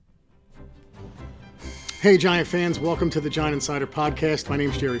Hey, Giant fans, welcome to the Giant Insider Podcast. My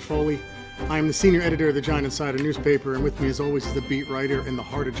name's Jerry Foley. I am the senior editor of the Giant Insider newspaper, and with me, as always, is the beat writer in the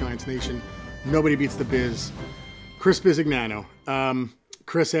heart of Giants Nation. Nobody beats the biz, Chris Bisignano.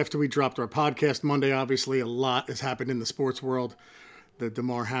 Chris, after we dropped our podcast Monday, obviously a lot has happened in the sports world. The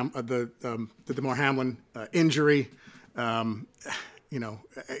Damar Hamlin injury, a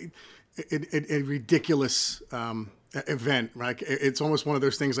ridiculous event, right? It's almost one of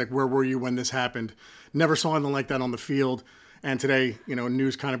those things like, where were you when this happened? Never saw anything like that on the field. And today,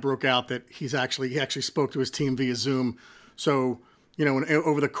 news kind of broke out that he actually spoke to his team via Zoom. So,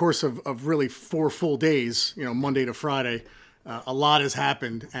 over the course of really 4 full days, Monday to Friday, a lot has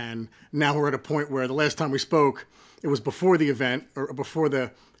happened. And now we're at a point where the last time we spoke, it was before the event or before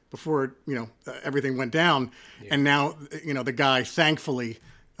everything went down. Yeah. And now, the guy, thankfully,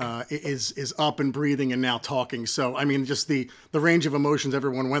 is up and breathing and now talking. So, I mean, just the range of emotions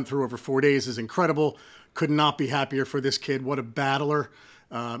everyone went through over 4 days is incredible. Could not be happier for this kid. What a battler.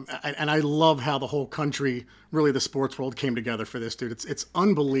 And I love how the whole country, really the sports world, came together for this dude. It's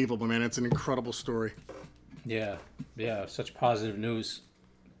unbelievable, man. It's an incredible story. Yeah. Such positive news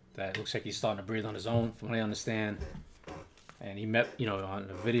that it looks like he's starting to breathe on his own, from what I understand. And he met, on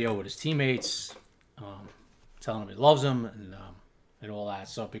a video with his teammates, telling him he loves them and all that.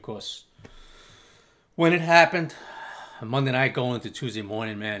 So, because when it happened, Monday night going into Tuesday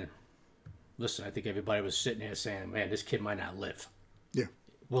morning, man, listen, I think everybody was sitting there saying, man, this kid might not live. Yeah.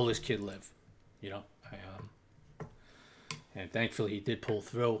 Will this kid live? And thankfully he did pull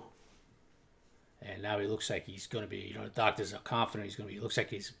through. And now he looks like he's going to be, the doctors are confident he's going to be, it looks like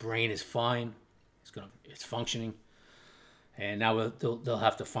his brain is fine. It's functioning. And now they'll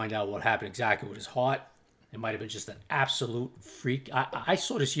have to find out what happened exactly with his heart. It might have been just an absolute freak. I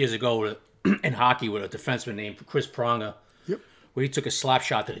saw this years ago in hockey with a defenseman named Chris Pronger. Yep. Where he took a slap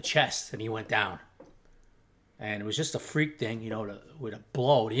shot to the chest and he went down. And it was just a freak thing, with a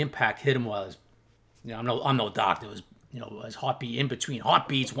blow. The impact hit him while his, I'm no doctor. It was, his heartbeat in between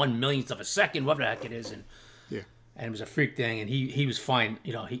heartbeats, 1 millionth of a second, whatever the heck it is. And it was a freak thing. And he was fine.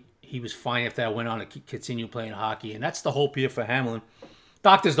 He was fine after that, went on to continue playing hockey. And that's the hope here for Hamlin.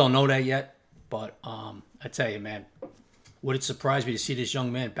 Doctors don't know that yet. But I tell you, man, would it surprise me to see this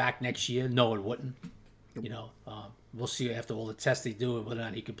young man back next year? No, it wouldn't. We'll see after all the tests they do whether or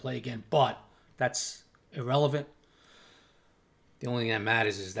not he can play again. But that's irrelevant. The only thing that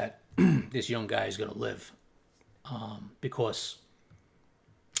matters is that this young guy is going to live. Because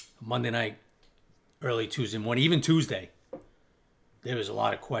Monday night, early Tuesday morning, even Tuesday, there was a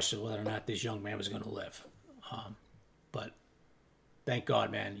lot of questions whether or not this young man was going to live. But thank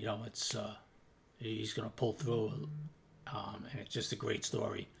God, man, it's he's going to pull through. And it's just a great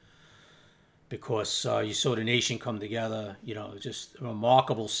story. Because you saw the nation come together, just a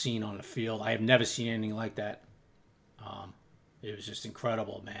remarkable scene on the field. I have never seen anything like that. It was just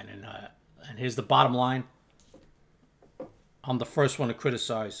incredible, man. And here's the bottom line. I'm the first one to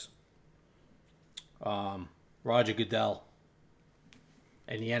criticize Roger Goodell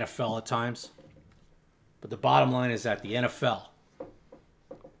and the NFL at times. But the bottom line is that the NFL,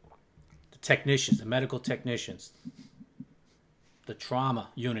 the technicians, the medical technicians, the trauma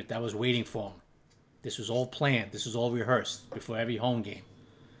unit that was waiting for him. This was all planned. This was all rehearsed before every home game.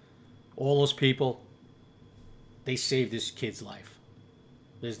 All those people, they saved this kid's life.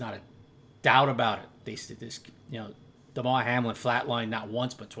 There's not a doubt about it. They did this, Damar Hamlin flatlined not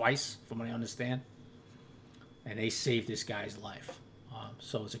once but twice, from what I understand. And they saved this guy's life.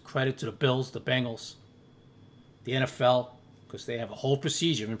 So it's a credit to the Bills, the Bengals, the NFL, because they have a whole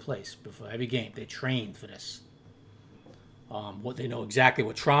procedure in place before every game. They trained for this. What they know exactly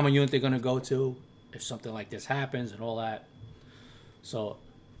what trauma unit they're going to go to if something like this happens and all that. So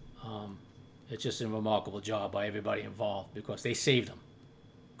it's just a remarkable job by everybody involved because they saved him.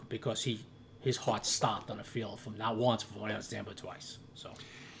 Because his heart stopped on the field from not once, from what I understand, but twice. So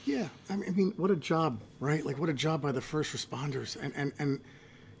yeah, I mean, what a job, right? Like, what a job by the first responders,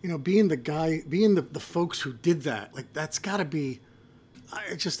 and being the guy, being the folks who did that. Like, that's got to be.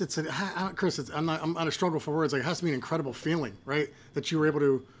 Chris, I'm on a struggle for words. Like, it has to be an incredible feeling, right? That you were able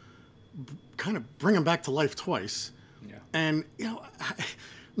to kind of bring him back to life twice. Yeah. And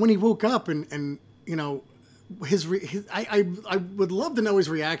when he woke up and I would love to know his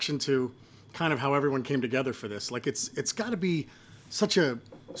reaction to kind of how everyone came together for this. Like, it's got to be such a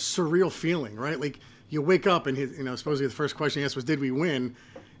surreal feeling, right? Like, you wake up and supposedly the first question he asked was, "Did we win?"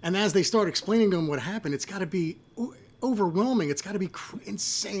 And as they start explaining to him what happened, it's got to be overwhelming. It's got to be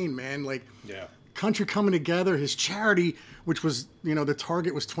insane, man. Like, yeah, country coming together. His charity, which was, the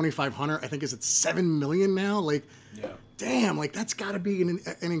target was 2,500. I think is at 7 million now. Like, damn, like that's got to be an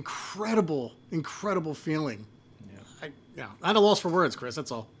incredible, incredible feeling. I'm at a loss for words, Chris.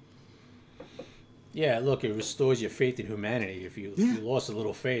 That's all. Yeah, look, it restores your faith in humanity. If you lost a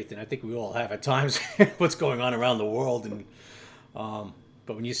little faith, and I think we all have at times, what's going on around the world, and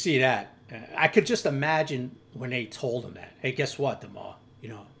but when you see that, I could just imagine when they told him that. Hey, guess what, DeMar?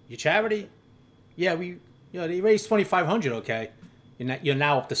 Your charity, they raised 2,500. Okay, you're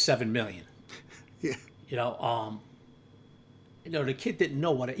now up to 7 million. Yeah. The kid didn't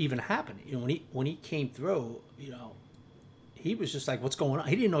know what even happened. When he came through, he was just like, what's going on?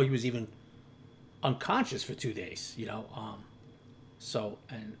 He didn't know he was even unconscious for 2 days, So,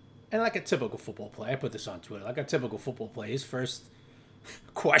 and like a typical football player, I put this on Twitter, like a typical football player, his first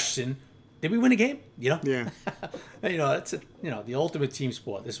question, did we win a game? Yeah. It's the ultimate team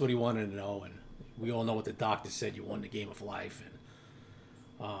sport. This is what he wanted to know, and we all know what the doctor said, you won the game of life,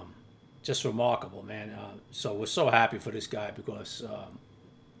 and just remarkable, man. So we're so happy for this guy because,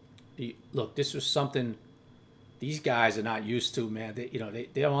 look, this was something these guys are not used to, man.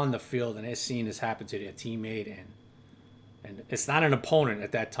 They're on the field and they're seeing this happen to their teammate, and it's not an opponent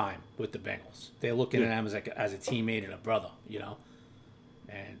at that time with the Bengals. They're looking at him as a teammate and a brother,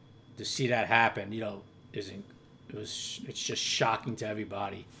 and to see that happen, it's just shocking to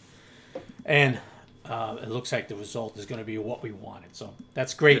everybody, and it looks like the result is going to be what we wanted. So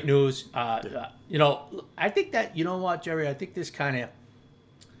that's great news. I think that Jerry, I think this kind of.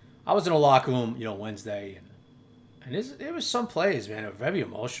 I was in a locker room, Wednesday, and there was some plays, man, are very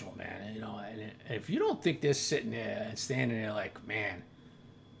emotional, man. And if you don't think they're sitting there and standing there like, man,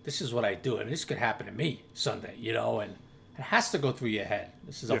 this is what I do, and this could happen to me Sunday, and it has to go through your head.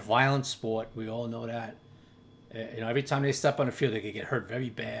 This is a violent sport. We all know that. Every time they step on the field, they could get hurt very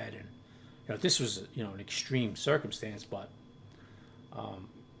bad. And, this was, an extreme circumstance, but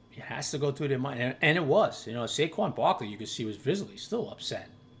it has to go through their mind. And it was. Saquon Barkley, you could see, was visibly still upset.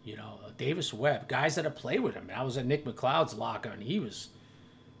 Davis Webb, guys that have played with him. I was at Nick McLeod's locker, and he was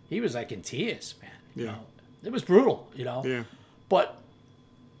like in tears, man. It was brutal, Yeah. But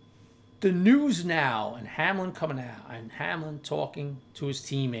the news now, and Hamlin coming out, and Hamlin talking to his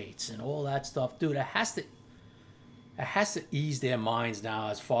teammates, and all that stuff, dude, it has to ease their minds now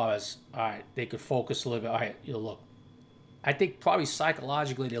as far as, all right, they could focus a little bit. All right, look, I think probably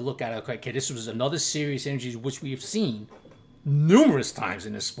psychologically they look at it, okay, this was another serious injury, which we have seen numerous times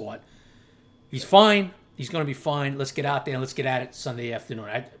in this sport. He's fine. He's going to be fine. Let's get out there and let's get at it Sunday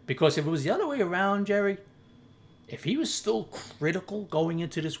afternoon. Because if it was the other way around, Jerry, if he was still critical going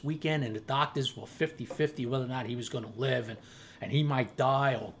into this weekend and the doctors were 50-50 whether or not he was going to live and he might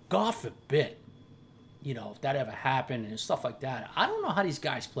die, or God forbid, if that ever happened and stuff like that, I don't know how these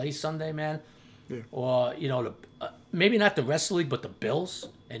guys play Sunday, man. Yeah. Or, maybe not the rest of the league, but the Bills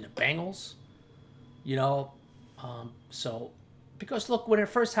and the Bengals, So, because look, when it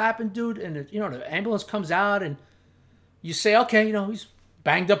first happened, dude, and the ambulance comes out, and you say, okay, he's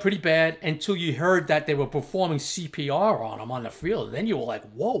banged up pretty bad, until you heard that they were performing CPR on him on the field. Then you were like,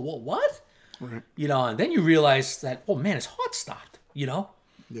 whoa, what? Right. And then you realize that, oh man, his heart stopped. Yeah.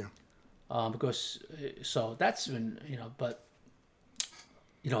 Because so that's when but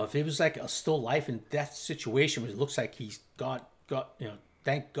if it was like a still life and death situation, where it looks like he's got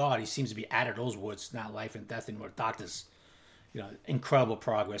thank God he seems to be out of those woods, not life and death anymore. Doctors, incredible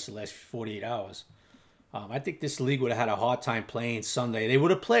progress the last 48 hours. I think this league would have had a hard time playing Sunday. They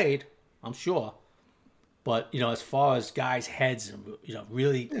would have played, I'm sure. But, as far as guys' heads and,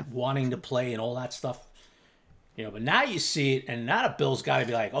 really wanting to play and all that stuff, but now you see it, and now the Bills got to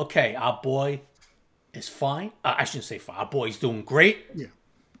be like, okay, our boy is fine. I shouldn't say fine. Our boy's doing great. Yeah.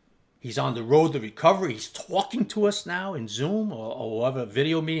 He's on the road to recovery. He's talking to us now in Zoom or whatever,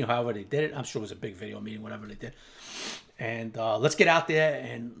 video meeting, however they did it. I'm sure it was a big video meeting, whatever they did. And let's get out there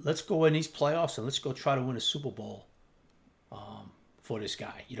and let's go in these playoffs and let's go try to win a Super Bowl for this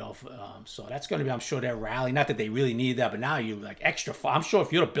guy. So that's going to be, I'm sure, their rally. Not that they really need that, but now you're like extra. I'm sure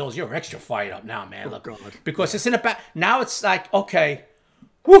if you're the Bills, you're extra fired up now, man. Look, because it's in the back. Now it's like, okay,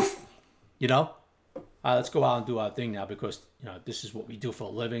 woof, let's go out and do our thing now, because this is what we do for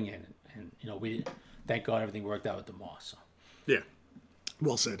a living, and we thank God everything worked out with DeMar. So yeah,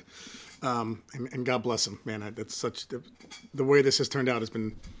 well said. And God bless him, man. That's such the way this has turned out has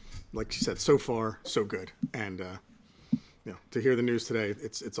been, like you said, so far so good. And to hear the news today,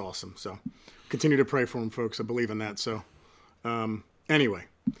 it's awesome. So continue to pray for him, folks. I believe in that. So anyway,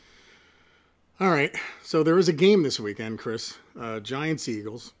 all right. So there is a game this weekend, Chris. Giants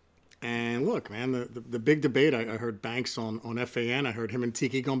Eagles. And look, man, the big debate. I heard Banks on FAN. I heard him and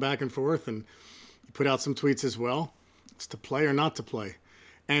Tiki going back and forth, and He put out some tweets as well. It's to play or not to play.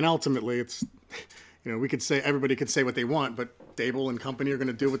 And ultimately, it's, we could say, everybody could say what they want, but Dable and company are going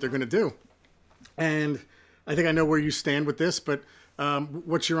to do what they're going to do. And I think I know where you stand with this, but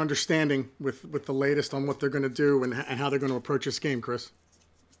what's your understanding with the latest on what they're going to do and how they're going to approach this game, Chris?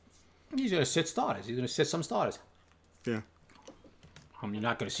 He's going to sit starters. He's going to sit some starters. Yeah. You're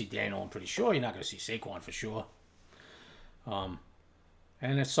not going to see Daniel, I'm pretty sure. You're not going to see Saquon for sure. And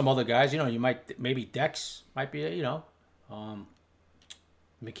there's some other guys, you might, maybe Dex might be,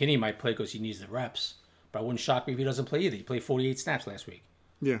 McKinney might play because he needs the reps. But I wouldn't shock me if he doesn't play either. He played 48 snaps last week.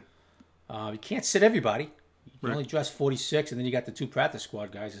 Yeah. You can't sit everybody. You can Right. only dress 46, and then you got the 2 practice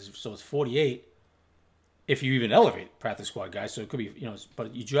squad guys, so it's 48. If you even elevate practice squad guys, so it could be,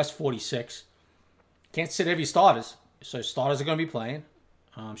 but you dress 46. Can't sit every starters. So starters are going to be playing.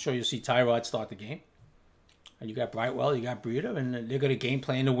 I'm sure you'll see Tyrod start the game. And you got Brightwell, you got Breida, and they're going to game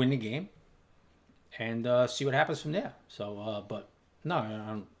plan to win the game. And see what happens from there. So, but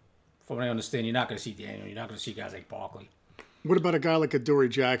no, from what I understand, you're not going to see Daniel. You're not going to see guys like Barkley. What about a guy like Adoree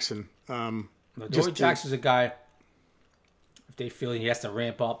Jackson? Adoree Jackson's a guy, if they feel he has to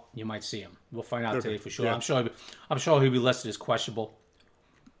ramp up, you might see him. We'll find out today for sure. Yeah. I'm sure he'll be listed as questionable.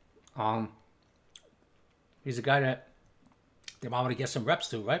 He's a guy that they might want to get some reps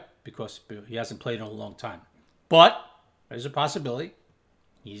to, right? Because he hasn't played in a long time. But there's a possibility.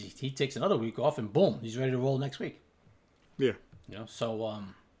 He takes another week off and boom, he's ready to roll next week. Yeah. So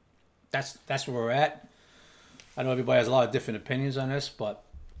that's where we're at. I know everybody has a lot of different opinions on this, but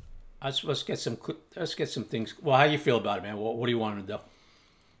let's get some things. Well, how you feel about it, man? What do you want him to do?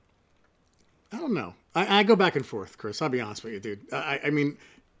 I don't know. I go back and forth, Chris. I'll be honest with you, dude. I mean,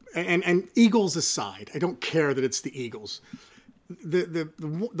 and Eagles aside, I don't care that it's the Eagles. The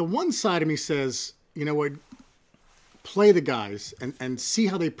one side of me says, you know what, play the guys and see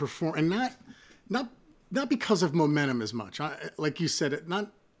how they perform, and not because of momentum as much. Like you said,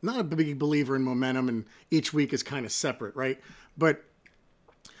 not a big believer in momentum, and each week is kind of separate, right? But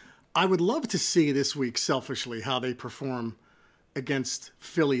I would love to see this week, selfishly, how they perform against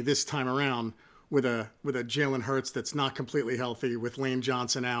Philly this time around with a Jalen Hurts that's not completely healthy, with Lane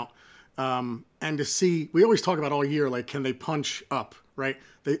Johnson out. And to see, we always talk about all year, like, can they punch up, right?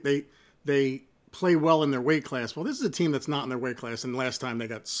 They play well in their weight class. Well, this is a team that's not in their weight class, and last time they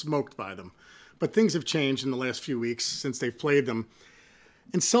got smoked by them. But things have changed in the last few weeks since they've played them.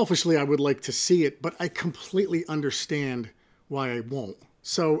 And selfishly, I would like to see it, but I completely understand why I won't.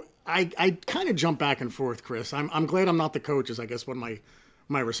 So I kind of jump back and forth, Chris. I'm glad I'm not the coach, is I guess what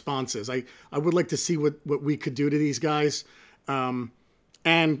my response is. I would like to see what we could do to these guys.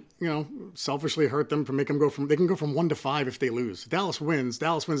 And, selfishly hurt them they can go from 1 to 5 if they lose. Dallas wins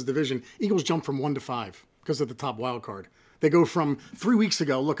the division. Eagles jump from 1 to 5 because of the top wild card. They go from 3 weeks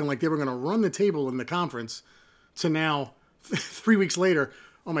ago looking like they were going to run the table in the conference to now 3 weeks later,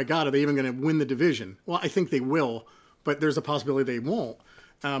 oh my God, are they even going to win the division? Well, I think they will, but there's a possibility they won't.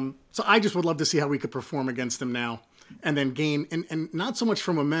 So I just would love to see how we could perform against them now and then gain, and not so much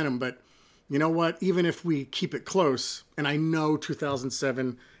for momentum, but you know what? Even if we keep it close, and I know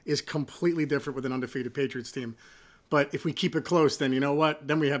 2007 is completely different with an undefeated Patriots team, but if we keep it close, then you know what?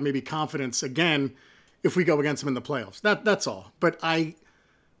 Then we have maybe confidence again if we go against them in the playoffs. That's all. But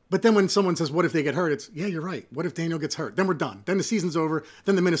then when someone says, what if they get hurt? It's, yeah, you're right. What if Daniel gets hurt? Then we're done. Then the season's over.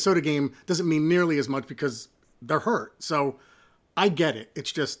 Then the Minnesota game doesn't mean nearly as much because they're hurt. So I get it.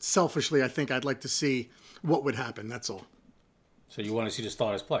 It's just selfishly, I think I'd like to see what would happen. That's all. So you want to see the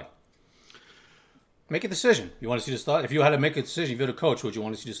starters play? Make a decision. You want to see the start? If you had to make a decision, if you're the coach, would you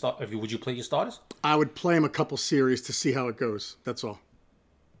want to see the start? Would you play your starters? I would play them a couple series to see how it goes. That's all.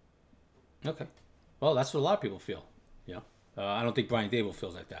 Okay. Well, that's what a lot of people feel. I don't think Brian Dable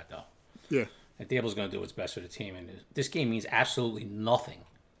feels like that, though. Yeah. And Dable's going to do what's best for the team. And this game means absolutely nothing.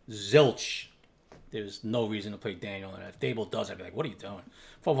 Zilch. There's no reason to play Daniel. And if Dable does, I'd be like, what are you doing?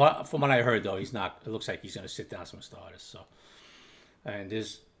 From what I heard, though, he's not. It looks like he's going to sit down some starters. So, and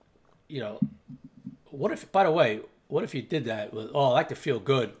there's, what if, by the way, what if you did that with, I like to feel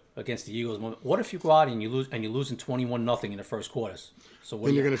good against the Eagles. What if you go out and you lose, and you're losing 21-0 in the first quarters? So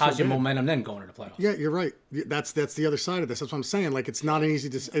how's your momentum then going to the playoffs? Yeah, you're right. That's the other side of this. That's what I'm saying. Like, it's not an easy.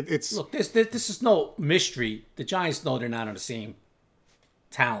 It's look. This is no mystery. The Giants know they're not on the same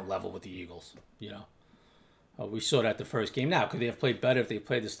talent level with the Eagles. We saw that the first game. Now, could they have played better if they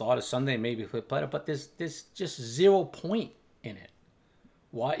played the starter Sunday? Maybe played better, but there's just 0 point in it.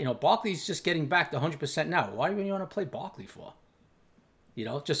 Why? Barkley's just getting back to 100% now. Why do you want to play Barkley for?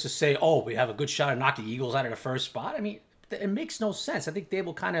 Just to say, we have a good shot at knocking the Eagles out of the first spot. I mean, it makes no sense. I think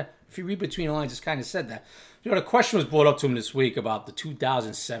Dable kind of, if you read between the lines, just kind of said that. The question was brought up to him this week about the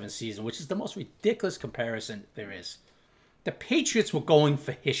 2007 season, which is the most ridiculous comparison there is. The Patriots were going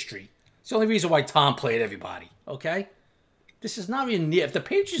for history. It's the only reason why Tom played everybody, okay? This is not even near. If the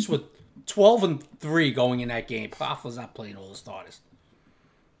Patriots were 12-3 going in that game, Coughlin not playing all the starters.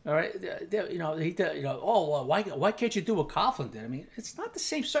 All right, why can't you do what Coughlin did? I mean, it's not the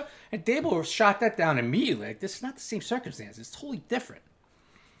same. And Dable shot that down immediately. Like, this is not the same circumstance. It's totally different.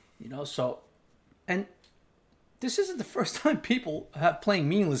 And this isn't the first time people have playing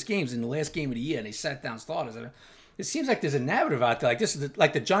meaningless games in the last game of the year and they sat down starters. And it seems like there's a narrative out there. Like this is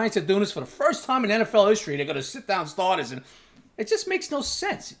like the Giants are doing this for the first time in NFL history. They're going to sit down starters, and it just makes no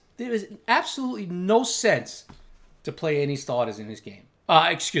sense. There is absolutely no sense to play any starters in this game.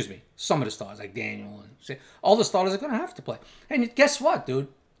 Excuse me, some of the starters like Daniel and all the starters are going to have to play. And guess what, dude?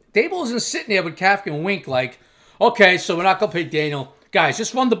 Dable isn't sitting there with Kafka and Wink like, okay, so we're not going to play Daniel. Guys,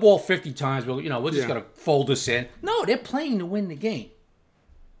 just run the ball 50 times. We're just going to fold this in. No, they're playing to win the game.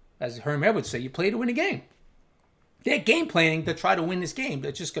 As Herm Edwards say, you play to win the game. They're game planning to try to win this game.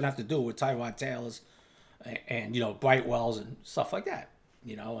 They're just going to have to do it with Tyrod Taylor's and Brightwell's and stuff like that.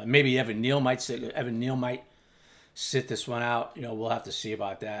 And maybe Evan Neal might sit this one out. We'll have to see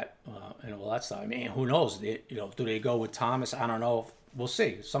about that and all that stuff. I mean, who knows? Do they go with Thomas? I don't know. We'll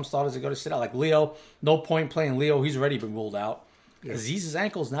see. Some starters are going to sit out. Like Leo, no point playing Leo. He's already been ruled out. Yeah. Aziz's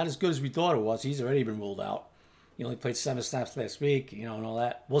ankle is not as good as we thought it was. He's already been ruled out. He only played 7 snaps last week, and all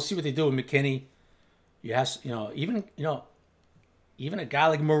that. We'll see what they do with McKinney. You have, even a guy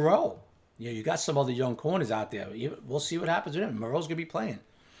like Moreau. You got some other young corners out there. We'll see what happens with him. Moreau's going to be playing.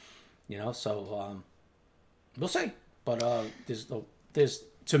 So we'll see. But there's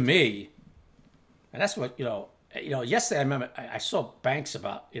to me, and that's what yesterday I remember I saw Banks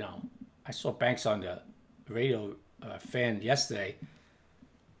on the radio fan yesterday,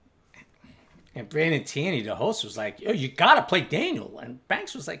 and Brandon Tierney, the host, was like, "Yo, you got to play Daniel," and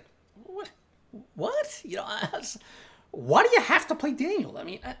Banks was like, What? Why do you have to play Daniel? I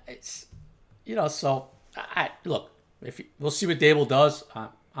mean, it's, so look, we'll see what Dable does.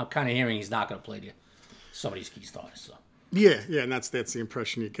 I'm kind of hearing he's not going to play some of these key starters. So. Yeah, and that's the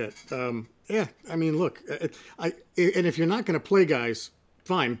impression you get. I mean, look, and if you're not going to play guys,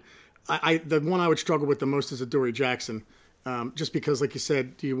 fine. The one I would struggle with the most is Adoree Jackson, just because, like you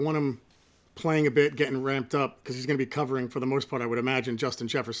said, do you want him playing a bit, getting ramped up, because he's going to be covering, for the most part, I would imagine, Justin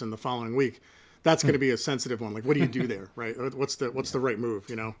Jefferson the following week. That's going to be a sensitive one. Like, what do you do there, right? What's the right move,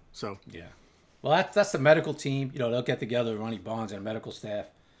 So yeah, well, that's the medical team. They'll get together, Ronnie Barnes and medical staff.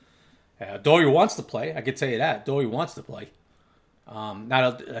 Dory wants to play. I can tell you that Dory wants to play. And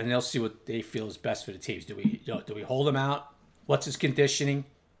they'll see what they feel is best for the teams. Do we hold him out? What's his conditioning?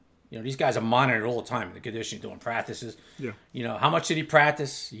 These guys are monitored all the time in the conditioning, doing practices. Yeah. How much did he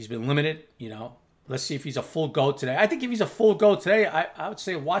practice? He's been limited. Let's see if he's a full go today. I think if he's a full go today, I would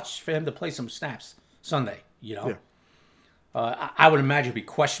say watch for him to play some snaps Sunday. Yeah. I would imagine it'd be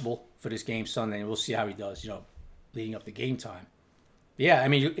questionable for this game Sunday, and we'll see how he does. Leading up to game time. Yeah, I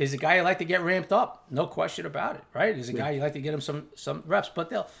mean, is a guy you like to get ramped up? No question about it, right? Is a guy you like to get him some reps, but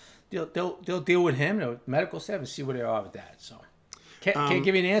they'll deal with him, medical staff, and see where they are with that. So can't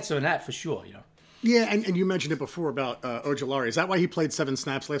give you an answer on that for sure. Yeah, and you mentioned it before about Ojulari. Is that why he played 7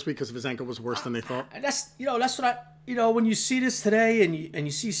 snaps last week, because his ankle was worse than they thought? That's what when you see this today and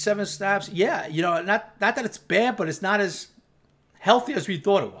you see 7 snaps, yeah, not that it's bad, but it's not as healthy as we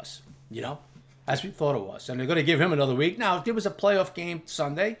thought it was, as we thought it was. And they're going to give him another week. Now, if there was a playoff game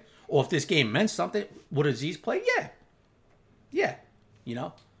Sunday, or if this game meant something, would Aziz play? Yeah.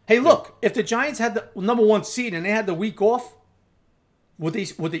 Hey, look, if the Giants had the number 1 seed and they had the week off, would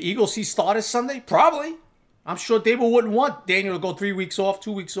the Eagles see starters Sunday? Probably. I'm sure Dable wouldn't want Daniel to go 3 weeks off,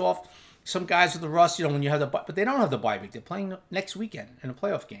 2 weeks off. Some guys with the rust, when you have but they don't have the bye week. They're playing next weekend in a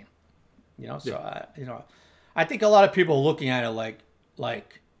playoff game. So I think a lot of people are looking at it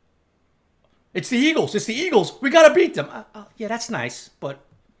like it's the Eagles. It's the Eagles. We got to beat them. Yeah, that's nice, but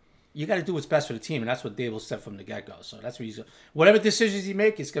you got to do what's best for the team, and that's what Dable said from the get-go. So that's what whatever decisions he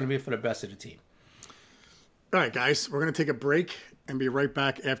makes, it's going to be for the best of the team. All right, guys, we're going to take a break and be right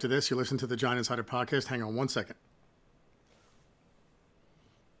back after this. You listen to the Giant Insider Podcast. Hang on one second.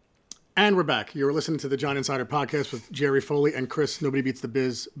 And we're back. You're listening to the Giant Insider Podcast with Jerry Foley and Chris, Nobody Beats the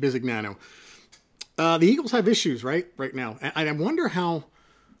Bizignano. The Eagles have issues right now. And I wonder how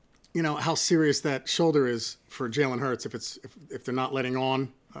serious that shoulder is for Jalen Hurts, if they're not letting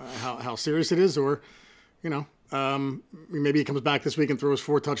on, how serious it is, or, maybe he comes back this week and throws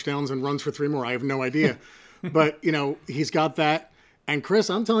 4 touchdowns and runs for 3 more. I have no idea. But, he's got that. And Chris,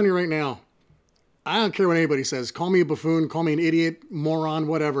 I'm telling you right now, I don't care what anybody says. Call me a buffoon, call me an idiot, moron,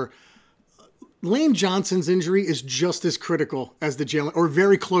 whatever. Lane Johnson's injury is just as critical as the Jalen, or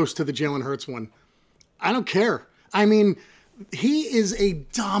very close to the Jalen Hurts one. I don't care. I mean, he is a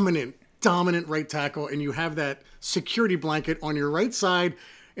dominant right tackle, and you have that security blanket on your right side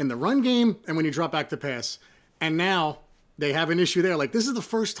in the run game and when you drop back to pass. And now they have an issue there. Like, this is the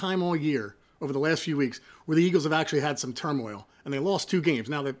first time all year over the last few weeks where the Eagles have actually had some turmoil, and they lost 2 games.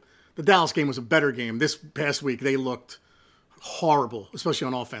 Now, the Dallas game was a better game. This past week, they looked horrible, especially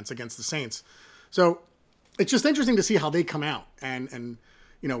on offense against the Saints. So it's just interesting to see how they come out. And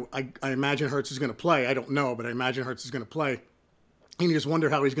you know, I imagine Hurts is going to play. I don't know, but I imagine Hurts is going to play. And you just wonder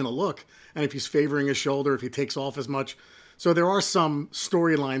how he's going to look and if he's favoring his shoulder, if he takes off as much. So there are some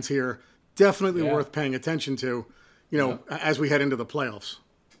storylines here definitely worth paying attention to, you know, as we head into the playoffs.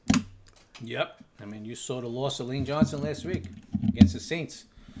 Yep. I mean, you saw the loss of Lane Johnson last week against the Saints.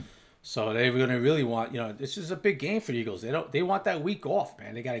 So they're going to really want, you know, this is a big game for the Eagles. They want that week off,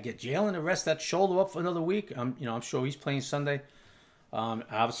 man. They got to get Jalen to rest that shoulder up for another week. I'm sure he's playing Sunday.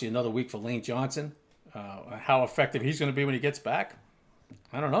 Obviously, another week for Lane Johnson. How effective he's going to be when he gets back,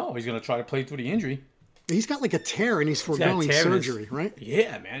 I don't know. He's going to try to play through the injury. He's got like a tear, and he's foregoing surgery, right?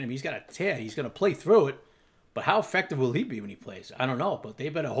 Yeah, man. I mean, he's got a tear. He's going to play through it. But how effective will he be when he plays? I don't know. But they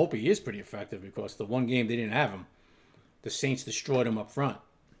better hope he is pretty effective, because the one game they didn't have him, the Saints destroyed him up front.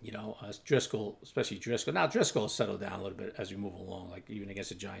 You know, Driscoll, especially Driscoll. Now, Driscoll has settled down a little bit as we move along, like even against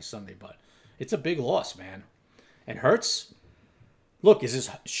the Giants Sunday. But it's a big loss, man. And Hurts, look, is his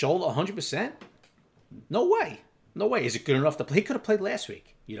shoulder 100%? No way. No way. Is it good enough to play? He could have played last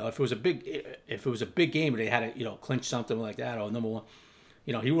week. You know, if it was a big game and they had to, you know, clinch something like that, or number one,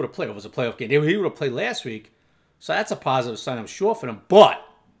 you know, he would have played. If it was a playoff game, he would have played last week. So that's a positive sign, I'm sure, for them. But,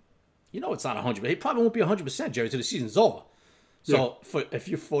 you know, it's not 100%. He probably won't be 100%, Jerry, till the season's over. So if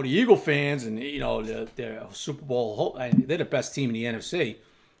you're for the Eagle fans, and, you know, they're Super Bowl, they're the best team in the NFC,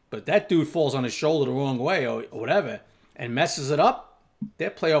 but that dude falls on his shoulder the wrong way or whatever and messes it up, their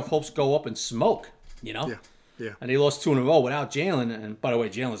playoff hopes go up in smoke, you know? Yeah. And they lost 2 in a row without Jalen. And by the way,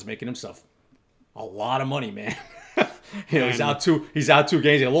 Jalen's making himself a lot of money, man. You know, he's out 2 games.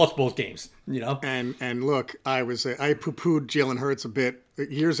 They lost both games, you know? And look, I poo-pooed Jalen Hurts a bit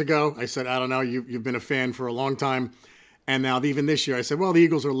years ago. I said, I don't know, you've been a fan for a long time. And now, even this year, I said, well, the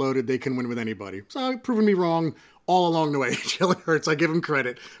Eagles are loaded. They can win with anybody. So, proven me wrong all along the way. Jalen Hurts, I give him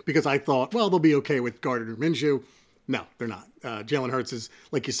credit, because I thought, well, they'll be okay with Gardner Minshew. No, they're not. Jalen Hurts is,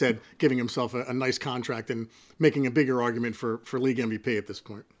 like you said, giving himself a nice contract and making a bigger argument for league MVP at this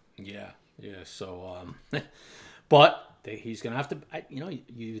point. Yeah. So, but he's going to have to, you know,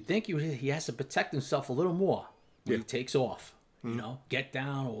 you think he has to protect himself a little more when he takes off. You know, get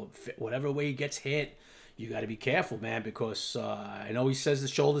down or whatever way he gets hit. You got to be careful, man, because I know he says the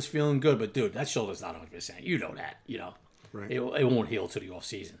shoulder's feeling good, but, dude, that shoulder's not 100%. You know that, you know. Right. It won't heal to the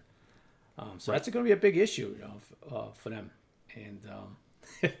offseason. So that's going to be a big issue, you know, for them. And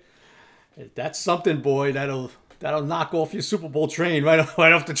that's something, boy, that'll knock off your Super Bowl train right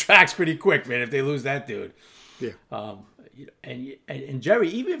off the tracks pretty quick, man, if they lose that dude. Yeah. And Jerry,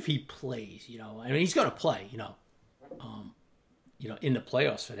 even if he plays, you know, I mean, he's going to play, you know, in the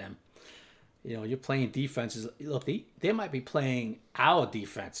playoffs for them. You know, you're playing defenses. Look, they might be playing our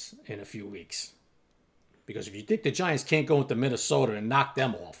defense in a few weeks. Because if you think the Giants can't go into Minnesota and knock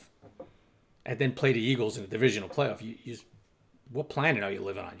them off and then play the Eagles in the divisional playoff, what planet are you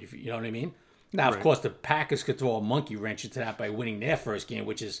living on? You know what I mean? Now, of course, the Packers could throw a monkey wrench into that by winning their first game,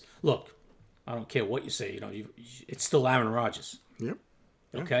 which is, look, I don't care what you say. You know, it's still Aaron Rodgers. Yep.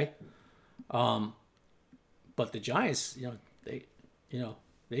 Yeah. Okay? But the Giants,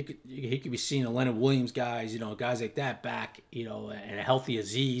 he could be seeing the Leonard Williams guys, you know, guys like that back, you know, and a healthy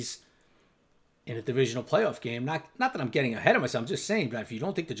Aziz in a divisional playoff game. Not that I'm getting ahead of myself. I'm just saying that if you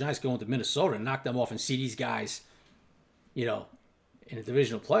don't think the Giants go into Minnesota and knock them off and see these guys, you know, in a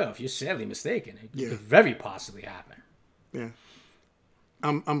divisional playoff, you're sadly mistaken. It could very possibly happen. Yeah.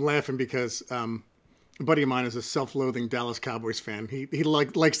 I'm laughing because a buddy of mine is a self-loathing Dallas Cowboys fan. He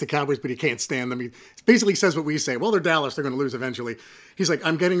likes the Cowboys, but he can't stand them. He basically says what we say. Well, they're Dallas. They're going to lose eventually. He's like,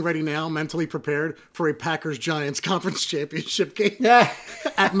 I'm getting ready now, mentally prepared for a Packers-Giants conference championship game at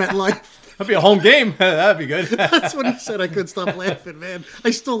MetLife. That'd be a home game. That'd be good. That's what he said. I couldn't stop laughing, man.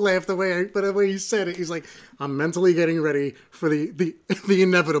 I still laugh the way he said it. He's like, I'm mentally getting ready for the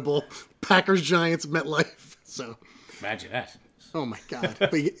inevitable Packers-Giants MetLife. So imagine that. Oh my God.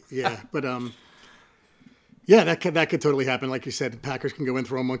 But Yeah, that could totally happen. Like you said, the Packers can go in,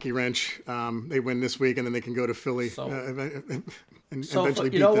 throw a monkey wrench. They win this week, and then they can go to Philly and eventually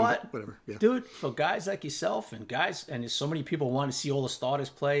beat them. What, whatever, yeah. dude? For guys like yourself and there's so many people want to see all the starters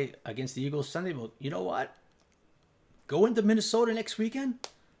play against the Eagles Sunday. But you know what? Go into Minnesota next weekend,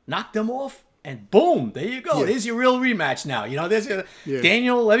 knock them off, and boom, there you go. Yeah. There's your real rematch now. There's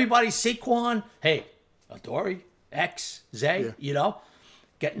Daniel, everybody, Saquon. Hey, Adoree, X, Zay. Yeah.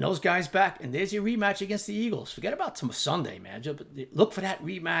 Getting those guys back, and there's your rematch against the Eagles. Forget about Sunday, man. Just look for that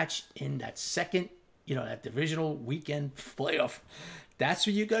rematch in that second, that divisional weekend playoff. That's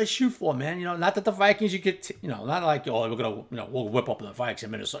what you got to shoot for, man. Not that the Vikings, you get, not like, we're going to, we'll whip up the Vikings in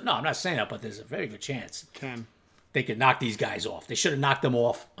Minnesota. No, I'm not saying that, but there's a very good chance they could knock these guys off. They should have knocked them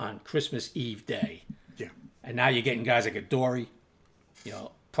off on Christmas Eve day. Yeah. And now you're getting guys like Adoree,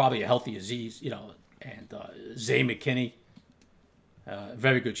 probably a healthy Aziz, and Zay McKinney.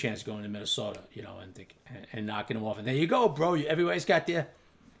 Very good chance going to Minnesota, and knocking them off. And there you go, bro. Everybody's got their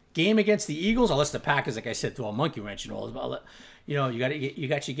game against the Eagles, unless the Packers, like I said, throw a monkey wrench and all. You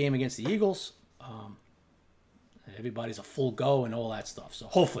got your game against the Eagles. Everybody's a full go and all that stuff. So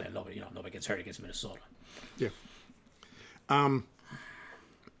hopefully nobody gets hurt against Minnesota. Yeah.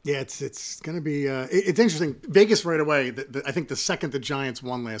 Yeah, it's going to be it's interesting. Vegas right away. I think the second the Giants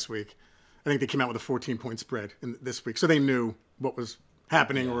won last week, I think they came out with a 14-point spread this week, so they knew what was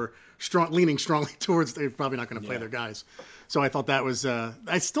happening or leaning strongly towards they're probably not going to play their guys. So I thought that was.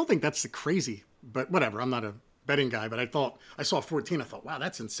 I still think that's crazy, but whatever. I'm not a betting guy, but I saw 14. I thought, wow,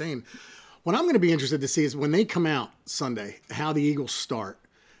 that's insane. What I'm going to be interested to see is when they come out Sunday, how the Eagles start,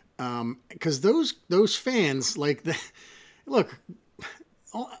 because those fans look.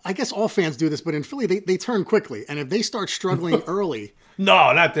 I guess all fans do this, but in Philly, they turn quickly. And if they start struggling early...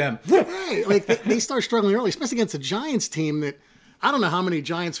 No, not them. Right, they start struggling early, especially against a Giants team that... I don't know how many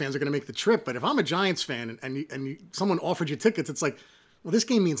Giants fans are going to make the trip, but if I'm a Giants fan and someone offered you tickets, it's like, well, this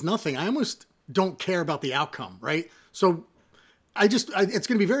game means nothing. I almost don't care about the outcome, right? So it's going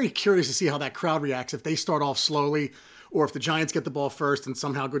to be very curious to see how that crowd reacts if they start off slowly or if the Giants get the ball first and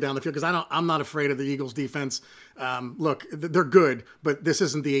somehow go down the field. Because I'm not afraid of the Eagles defense. Look, they're good, but this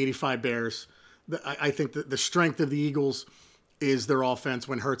isn't the 85 Bears. I think that the strength of the Eagles is their offense.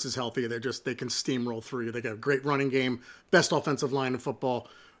 When Hurts is healthy, they can steamroll through you. They got a great running game, best offensive line in football,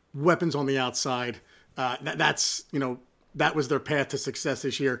 weapons on the outside. That was their path to success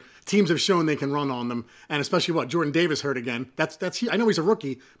this year. Teams have shown they can run on them, and especially Jordan Davis hurt again. I know he's a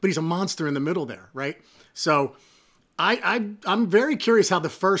rookie, but he's a monster in the middle there, right? So I'm very curious how the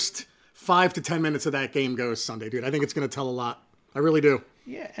first 5 to 10 minutes of that game goes Sunday, dude. I think it's going to tell a lot. I really do.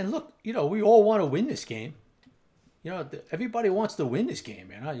 Yeah, and look, we all want to win this game. Everybody wants to win this game,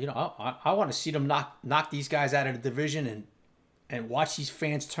 man. I want to see them knock these guys out of the division and watch these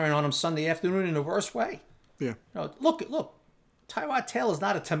fans turn on them Sunday afternoon in the worst way. Yeah. Look. Tyrod Taylor's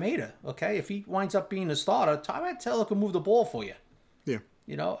not a tomato, okay? If he winds up being a starter, Tyrod Taylor can move the ball for you. Yeah.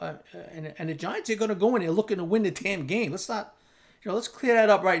 And the Giants are going to go in there looking to win the damn game. Let's not, let's clear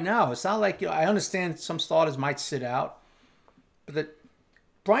that up right now. It's not like, I understand some starters might sit out, but that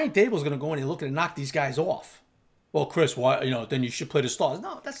Brian Dable's going to go in there looking to knock these guys off. Well, Chris, why, then you should play the starters.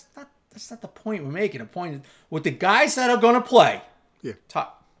 No, that's not the point we're making. The point is with the guys that are going to play. Yeah.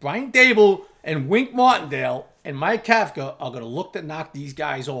 Brian Dable and Wink Martindale and Mike Kafka are going to look to knock these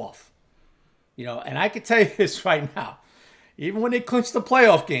guys off. And I can tell you this right now. Even when they clinched the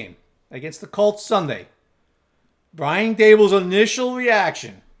playoff game against the Colts Sunday, Brian Dable's initial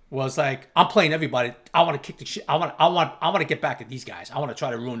reaction was like, "I'm playing everybody. I want to kick the shit. I want to get back at these guys. I want to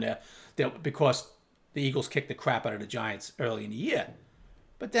try to ruin their because the Eagles kicked the crap out of the Giants early in the year."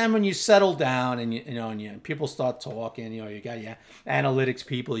 But then when you settle down and and people start talking, you got your analytics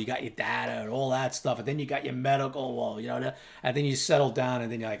people, you got your data and all that stuff, and then you got your medical, and then you settle down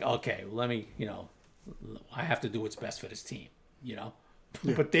and then you're like, okay, let me, I have to do what's best for this team, Yeah.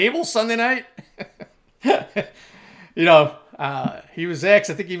 But Dable Sunday night, he was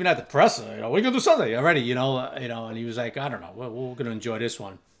asked, I think even at the presser, what are you gonna do Sunday already, and he was like, I don't know, we're gonna enjoy this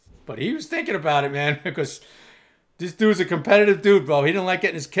one, but he was thinking about it, man, because this dude's a competitive dude, bro. He didn't like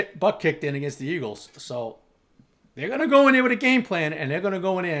getting his butt kicked in against the Eagles, so they're gonna go in there with a game plan, and they're gonna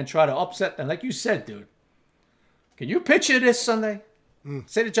go in there and try to upset. And like you said, dude, can you picture this Sunday?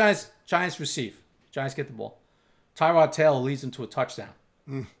 Say the Giants receive. Giants get the ball. Tyrod Taylor leads them to a touchdown.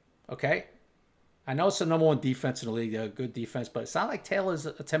 Okay? I know it's the number one defense in the league. They're a good defense, but it's not like Taylor's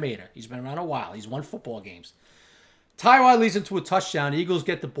a tomato. He's been around a while. He's won football games. Tyrod leads them to a touchdown. The Eagles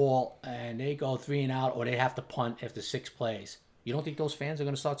get the ball, and they go 3 and out, or they have to punt after 6 plays. You don't think those fans are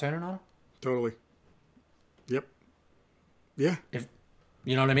going to start turning on them? Totally. Yep. Yeah.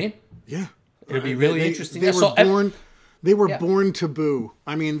 You know what I mean? Yeah. It'll be really interesting. They were born. They were Yeah. born to boo.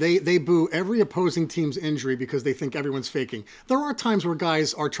 I mean, they boo every opposing team's injury because they think everyone's faking. There are times where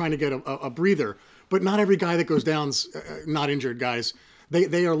guys are trying to get a breather, but not every guy that goes down's not injured, guys.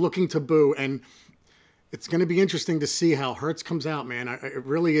 They are looking to boo, and it's going to be interesting to see how Hurts comes out, man. It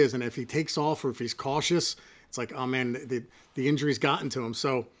really is. And if he takes off or if he's cautious, it's like, oh, man, the injury's gotten to him.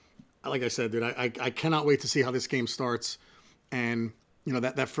 So, like I said, dude, I cannot wait to see how this game starts. And, you know,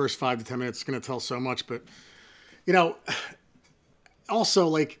 that first 5 to 10 minutes is going to tell so much. But, you know, also,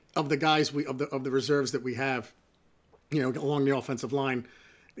 like, of the guys, of the reserves that we have, you know, along the offensive line,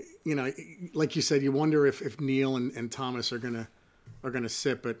 you know, like you said, you wonder if Neal and Thomas are gonna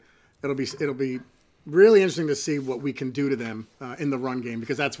sit. But it'll be really interesting to see what we can do to them in the run game,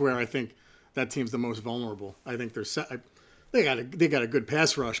 because that's where I think that team's the most vulnerable. I think they got a good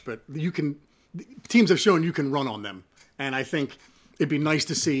pass rush, but teams have shown you can run on them, and I think it'd be nice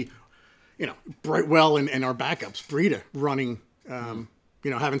to see, you know, Brightwell and our backups, Breida, running,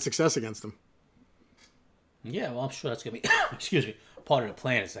 you know, having success against them. Yeah, well, I'm sure that's gonna be excuse me, part of the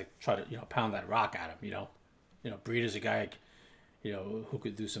plan is like try to, you know, pound that rock at him. You know, Breida's a guy, you know, who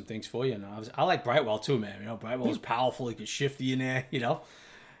could do some things for you. And I like Brightwell too, man. You know, Brightwell's powerful. He can shifty in there, you know.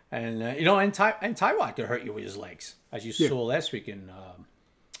 And, you know, and Tyrod could hurt you with his legs, as you saw last week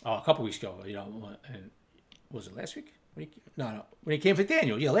a couple weeks ago, you know. And was it last week? When he came for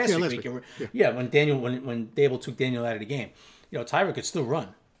Daniel. Yeah, last week. When Dable took Daniel out of the game. You know, Tyrod could still run.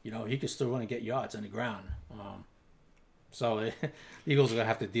 You know, he could still run and get yards on the ground. So the Eagles are going to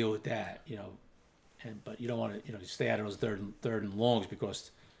have to deal with that, you know. But you don't want to, you know, stay out of those third and longs,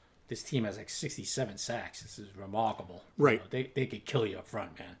 because this team has like 67 sacks. This is remarkable. Right. You know, they could kill you up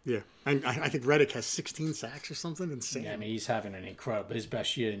front, man. Yeah. And I think Reddick has 16 sacks or something. Insane. Yeah, I mean, he's having an incredible, his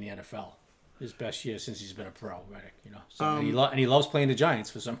best year in the NFL. His best year since he's been a pro, Reddick, you know. So, and he loves playing the Giants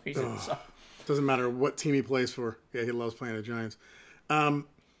for some reason. So. Doesn't matter what team he plays for. Yeah, he loves playing the Giants.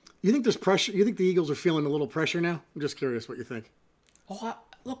 You think there's pressure? You think the Eagles are feeling a little pressure now? I'm just curious what you think. Oh,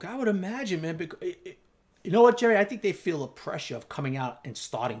 look, I would imagine, man. Because, you know what, Jerry? I think they feel the pressure of coming out and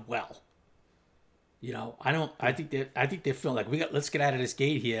starting well. You know, I think they're feeling like let's get out of this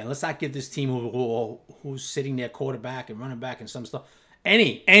gate here, and let's not give this team who's sitting there, quarterback and running back and some stuff,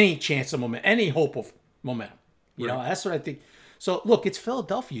 any chance of momentum, any hope of momentum. You know, that's what I think. So look, it's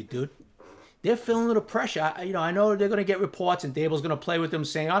Philadelphia, dude. They're feeling a little pressure. I know they're going to get reports, and Dable's going to play with them,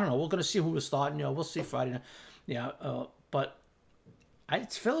 saying, I don't know, we're going to see who we're starting. You know, we'll see Friday night. Yeah, but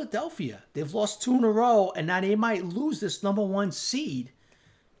it's Philadelphia. They've lost 2 in a row, and now they might lose this number 1 seed,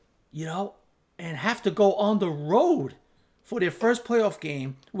 you know, and have to go on the road for their first playoff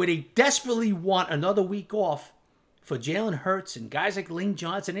game, where they desperately want another week off for Jalen Hurts and guys like Lane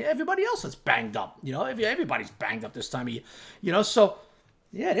Johnson and everybody else that's banged up. You know, everybody's banged up this time of year. You know, so...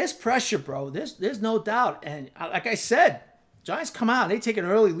 yeah, there's pressure, bro. There's no doubt. And like I said, Giants come out and they take an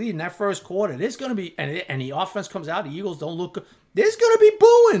early lead in that first quarter. There's going to be, and the offense comes out, the Eagles don't look good. There's going to be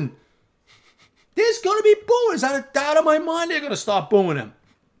booing. There's going to be booing. Is that a doubt in my mind? They're going to start booing him.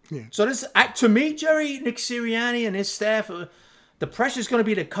 Yeah. So to me, Jerry, Nick Sirianni and his staff, the pressure is going to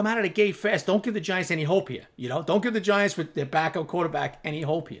be to come out of the gate fast. Don't give the Giants any hope here. You know, don't give the Giants with their backup quarterback any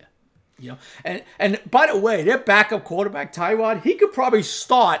hope here. You know, and by the way, their backup quarterback, Tyrod, he could probably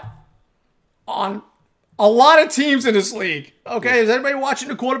start on a lot of teams in this league. Okay, is anybody watching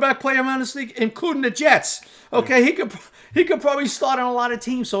the quarterback play around this league, including the Jets? Okay, he could probably start on a lot of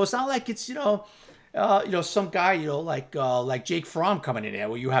teams. So it's not like it's some guy like Jake Fromm coming in there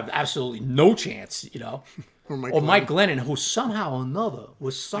where you have absolutely no chance. You know, or Mike Glennon, who somehow or another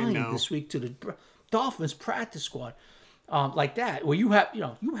was signed this week to the Dolphins practice squad. Like that, where you have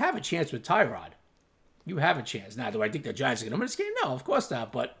a chance with Tyrod. You have a chance. Now, do I think the Giants are going to win this game? No, of course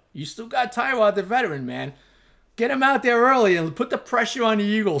not. But you still got Tyrod, the veteran, man. Get him out there early and put the pressure on the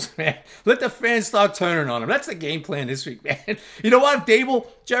Eagles, man. Let the fans start turning on him. That's the game plan this week, man. You know what?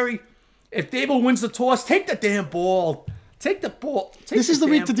 If Dable wins the toss, take the damn ball. Take the ball. This is the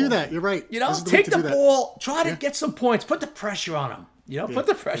week to do that. You're right. You know, take the ball. Try to get some points. Put the pressure on him. You know, put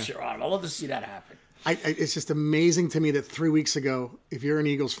the pressure on him. I'd love to see that happen. It's just amazing to me that 3 weeks ago, if you're an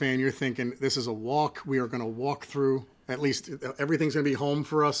Eagles fan, you're thinking this is a walk. We are going to walk through. At least everything's going to be home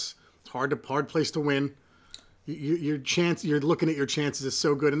for us. It's hard place to win. Your chance, you're looking at your chances is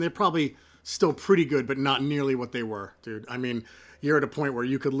so good, and they're probably still pretty good, but not nearly what they were, dude. I mean, you're at a point where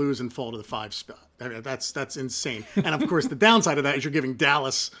you could lose and fall to the 5 spot. I mean, that's insane. And of course, the downside of that is you're giving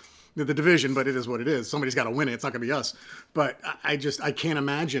Dallas the division, but it is what it is. Somebody's got to win it. It's not going to be us. But I can't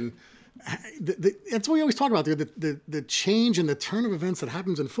imagine. That's what we always talk about, dude. The change and the turn of events that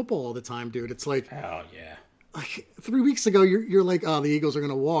happens in football all the time, dude. It's like, oh yeah, like 3 weeks ago, you're like, oh, the Eagles are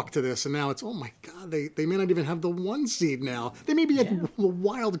going to walk to this, and now it's, oh my God, they may not even have the 1 seed now. They may be at the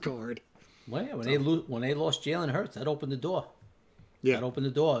wild card. Well, yeah, when they lost Jalen Hurts, that opened the door. Yeah, That opened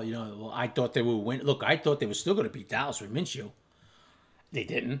the door. I thought they would win. Look, I thought they were still going to beat Dallas with Minshew. They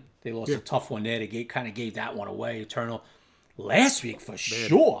didn't. They lost a tough one there. They kind of gave that one away. Eternal. Last week for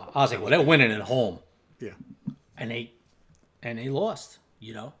sure, I was like, well, they're winning at home. Yeah, And they lost.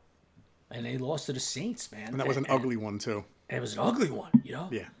 And they lost to the Saints, man. and that was an ugly one too. And it was an ugly one. Yeah,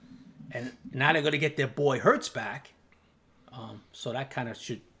 And now they're going to get their boy Hurts back. So that kind of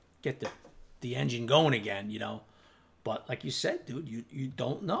should get the engine going again. But like you said, dude, you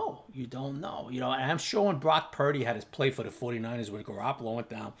don't know. You don't know. And I'm sure when Brock Purdy had his play for the 49ers when Garoppolo went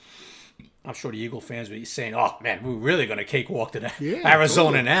down, I'm sure the Eagle fans were saying, "Oh man, we're really going to cakewalk to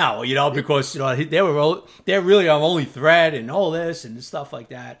Arizona now," because they really our only threat and all this and stuff like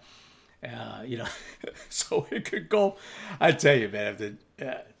that. So it could go. I tell you, man,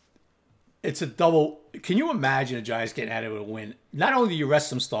 it's a double. Can you imagine the Giants getting out of it with a win? Not only do you rest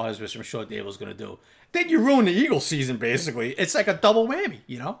some starters, which I'm sure Dable's going to do, then you ruin the Eagles season. Basically, it's like a double whammy.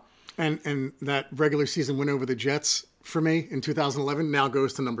 And that regular season win over the Jets for me in 2011 now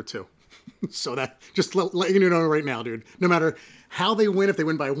goes to number 2. So that just let you know right now, dude. No matter how they win, if they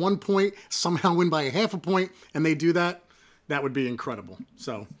win by 1 point, somehow win by a half a point, and they do that, that would be incredible.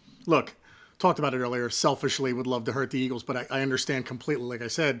 So, look, talked about it earlier. Selfishly, would love to hurt the Eagles, but I understand completely. Like I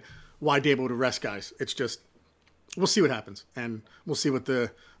said, why Dable to rest guys? It's just we'll see what happens, and we'll see what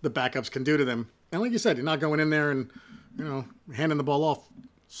the backups can do to them. And like you said, you're not going in there and handing the ball off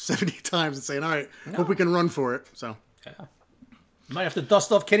 70 times and saying, "All right, hope we can run for it." So. Yeah. Might have to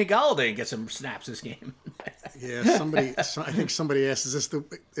dust off Kenny Galladay and get some snaps this game. Yeah, I think somebody asked, "Is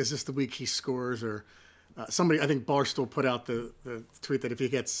this the week he scores?" Or somebody, I think Barstool put out the tweet that if he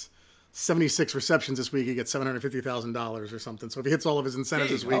gets 76 receptions this week, he gets $750,000 or something. So if he hits all of his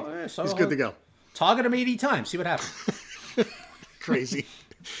incentives this week, he's good to go. Target him 80 times. See what happens. Crazy.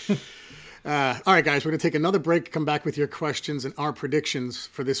 All right, guys, we're going to take another break. Come back with your questions and our predictions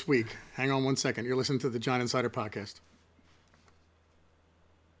for this week. Hang on 1 second. You're listening to the Giant Insider Podcast.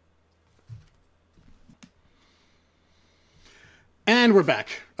 And we're back.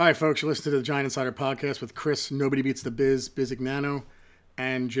 All right, folks, you're listening to the Giant Insider Podcast with Chris, Nobody Beats the Biz Ignano,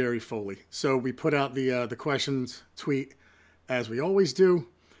 and Jerry Foley. So we put out the questions tweet, as we always do,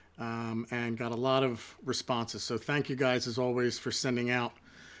 and got a lot of responses. So thank you guys, as always, for sending out.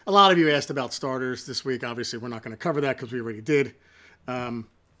 A lot of you asked about starters this week. Obviously, we're not going to cover that because we already did. But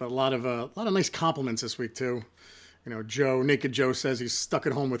a lot of nice compliments this week, too. Naked Joe says he's stuck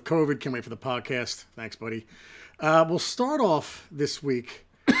at home with COVID. Can't wait for the podcast. Thanks, buddy. We'll start off this week.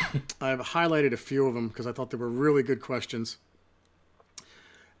 I've highlighted a few of them because I thought they were really good questions.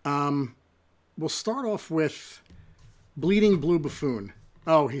 We'll start off with Bleeding Blue Buffoon.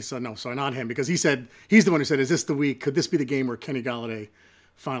 Oh, he said, no, sorry, not him, because he said, he's the one who said, is this the week? Could this be the game where Kenny Galladay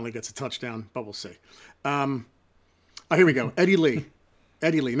finally gets a touchdown? But we'll see. Here we go. Eddie Lee,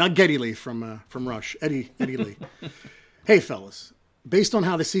 not Geddy Lee from Rush. Eddie Lee. Hey, fellas. Based on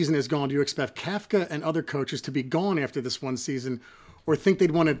how the season has gone, do you expect Kafka and other coaches to be gone after this one season, or think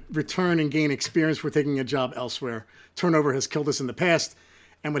they'd want to return and gain experience for taking a job elsewhere? Turnover has killed us in the past,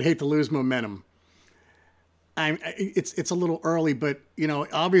 and would hate to lose momentum. It's a little early, but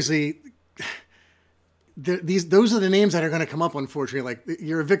obviously, those are the names that are going to come up. Unfortunately, like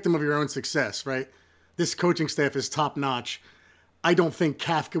you're a victim of your own success, right? This coaching staff is top notch. I don't think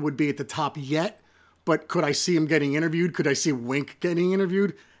Kafka would be at the top yet. But could I see him getting interviewed? Could I see Wink getting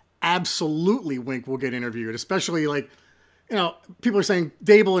interviewed? Absolutely, Wink will get interviewed. Especially people are saying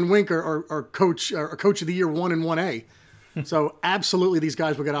Dable and Wink are coach of the year 1 and 1A. So absolutely, these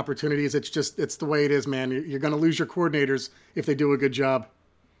guys will get opportunities. It's the way it is, man. You're going to lose your coordinators if they do a good job.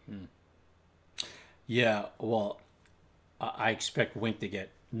 Yeah, well, I expect Wink to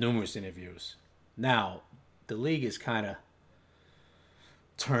get numerous interviews. Now, the league is kind of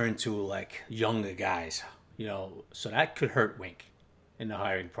turn to like younger guys, so that could hurt Wink in the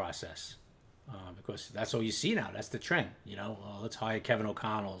hiring process because that's all you see now. That's the trend, let's hire Kevin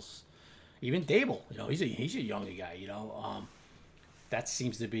O'Connell's, even Dable, he's a younger guy, that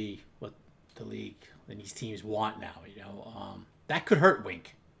seems to be what the league and these teams want now, that could hurt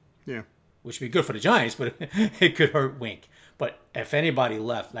Wink. Yeah. Which would be good for the Giants, but it could hurt Wink. But if anybody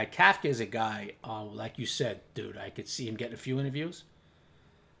left, like Kafka is a guy, like you said, dude, I could see him getting a few interviews.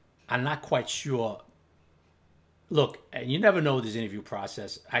 I'm not quite sure. Look, and you never know this interview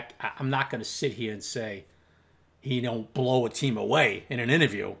process. I'm not going to sit here and say he don't blow a team away in an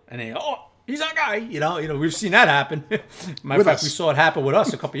interview and then, he's that guy. We've seen that happen. Matter of fact, we saw it happen with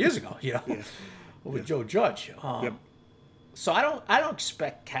us a couple years ago. Yeah. over Joe Judge. Yep. So I don't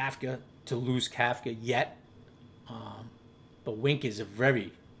expect Kafka to lose Kafka yet, but Wink is a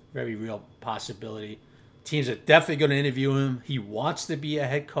very, very real possibility. Teams are definitely going to interview him. He wants to be a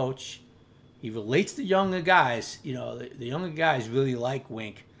head coach. He relates to younger guys. You know, the younger guys really like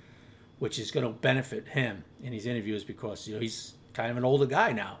Wink, which is going to benefit him in his interviews because, you know, he's kind of an older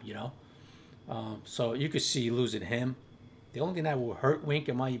guy now, you know. So you could see losing him. The only thing that will hurt Wink,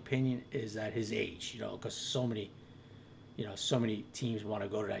 in my opinion, is at his age, you know, because so many teams want to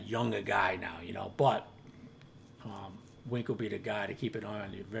go to that younger guy now, you know. But Wink will be the guy to keep an eye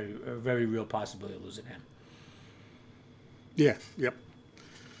on. A very real possibility of losing him. Yeah, yep.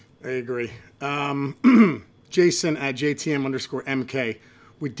 I agree. Jason at JTM_MK.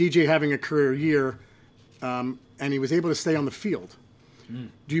 With DJ having a career year, and he was able to stay on the field,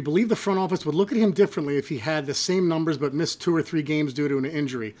 do you believe the front office would look at him differently if he had the same numbers but missed 2 or 3 games due to an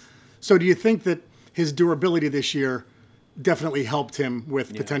injury? So do you think that his durability this year definitely helped him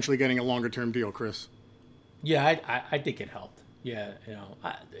with potentially getting a longer-term deal, Chris? Yeah, I think it helped. Yeah, you know,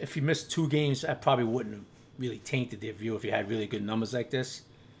 if he missed 2 games, that probably wouldn't have really tainted their view if he had really good numbers like this.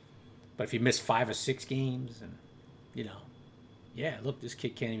 But if he missed 5 or 6 games, and, you know, yeah, look, this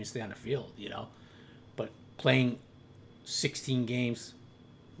kid can't even stay on the field, you know. But playing 16 games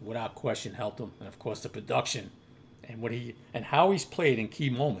without question helped him, and of course the production and how he's played in key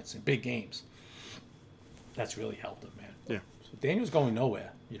moments in big games. That's really helped him, man. Yeah. So Daniel's going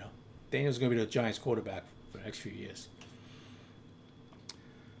nowhere, you know. Daniel's going to be the Giants quarterback for the next few years.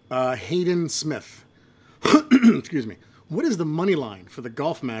 Hayden Smith. Excuse me. What is the money line for the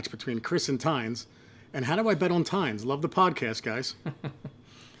golf match between Chris and Tynes? And how do I bet on Tynes? Love the podcast, guys.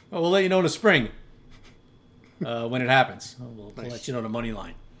 Well, we'll let you know in the spring when it happens. We'll let you know the money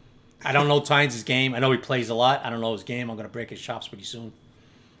line. I don't know Tynes' game. I know he plays a lot. I don't know his game. I'm going to break his chops pretty soon.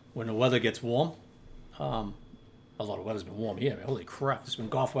 When the weather gets warm. Although the weather's been warm here. Man. Holy crap. It's been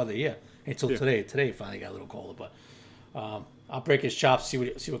golf weather here. Until today. Today it finally got a little colder. But I'll break his chops, see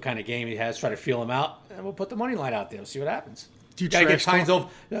what kind of game he has, try to feel him out, and we'll put the money line out there. We'll see what happens. Do you gotta get Tynes over.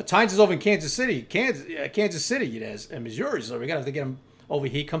 Tynes is over in Kansas City. Kansas City it is, and Missouri. So we got to have to get him over.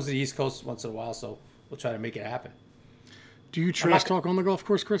 He comes to the East Coast once in a while, so we'll try to make it happen. Do you trash talk on the golf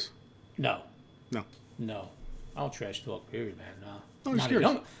course, Chris? No. No. I don't trash talk, period, man. No. I'm just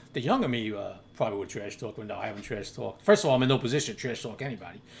curious. The younger me probably would trash talk, but no, I haven't trash talked. First of all, I'm in no position to trash talk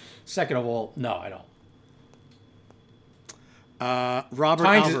anybody. Second of all, no, I don't. Robert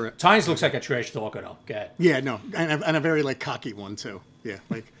Alvarez. Tynes looks like a trash talker, though. Go ahead. Yeah, no, and a very cocky one too. Yeah,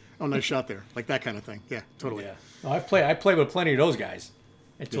 oh, nice shot there, that kind of thing. Yeah, totally. Yeah, no, I played with plenty of those guys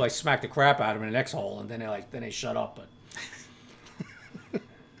until I smacked the crap out of them in the next hole, and then they shut up. But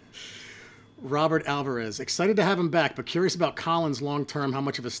Robert Alvarez, excited to have him back, but curious about Collins long term. How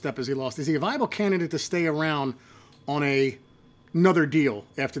much of a step has he lost? Is he a viable candidate to stay around on another deal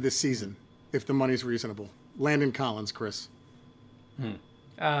after this season if the money's reasonable? Landon Collins, Chris.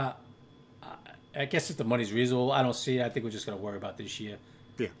 I guess if the money's reasonable, I don't see it. I think we're just going to worry about this year.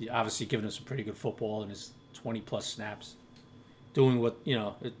 Yeah. Obviously, giving us some pretty good football and his 20-plus snaps, doing what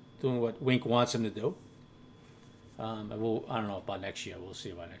Wink wants him to do. I don't know about next year. We'll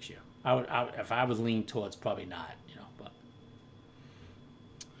see about next year. If I would lean towards probably not,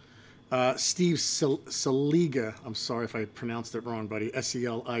 but. Steve Seliga. I'm sorry if I pronounced it wrong, buddy.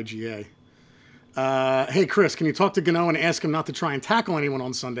 Seliga. Hey, Chris, can you talk to Gano and ask him not to try and tackle anyone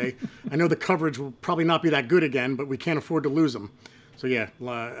on Sunday? I know the coverage will probably not be that good again, but we can't afford to lose him. So, yeah,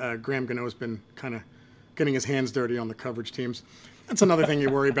 Graham Gano has been kind of getting his hands dirty on the coverage teams. That's another thing you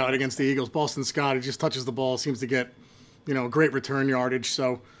worry about against the Eagles. Boston Scott, he just touches the ball, seems to get, great return yardage.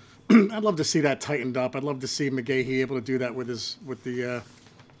 So I'd love to see that tightened up. I'd love to see McGahee able to do that with his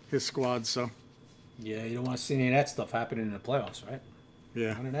squad. So, yeah, you don't want to see any of that stuff happening in the playoffs, right?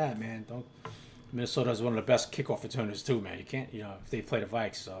 Yeah. None of that, man. Minnesota is one of the best kickoff returners too, man. You can't, if they play the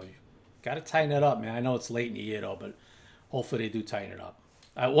Vikes, so you got to tighten it up, man. I know it's late in the year though, but hopefully they do tighten it up.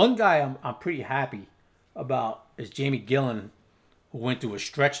 One guy I'm pretty happy about is Jamie Gillen, who went through a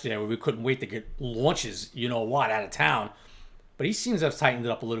stretch there where we couldn't wait to get launches, out of town. But he seems to have tightened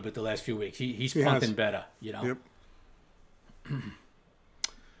it up a little bit the last few weeks. He's punting better, Yep.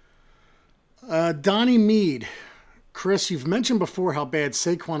 Donnie Mead. Chris, you've mentioned before how bad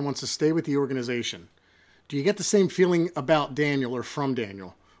Saquon wants to stay with the organization. Do you get the same feeling about Daniel or from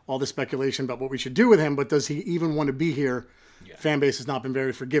Daniel? All the speculation about what we should do with him, but does he even want to be here? Yeah. Fan base has not been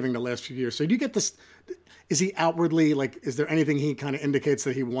very forgiving the last few years. So do you get this? Is he outwardly, is there anything he kind of indicates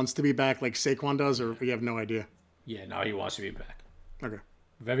that he wants to be back like Saquon does, or you have no idea? Yeah, no, he wants to be back. Okay.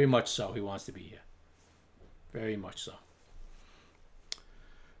 Very much so. He wants to be here. Very much so.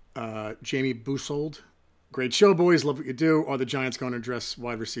 Jamie Busold. Great show, boys. Love what you do. Are the Giants going to address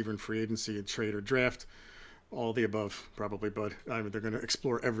wide receiver in free agency, a trade, or draft? All the above, probably, bud. I mean, they're going to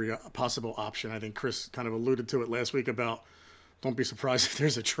explore every possible option. I think Chris kind of alluded to it last week about don't be surprised if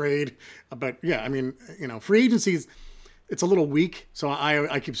there's a trade. But, yeah, I mean, free agency, it's a little weak. So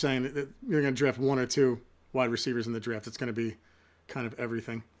I keep saying that you're going to draft one or two wide receivers in the draft. It's going to be kind of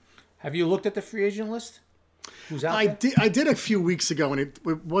everything. Have you looked at the free agent list? Who's out there? I did a few weeks ago, and it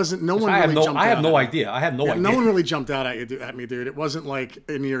wasn't. No one really jumped out. I have no idea. I have no idea. No one really jumped out at me, dude. It wasn't like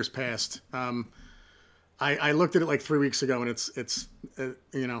in years past. I looked at it like 3 weeks ago, and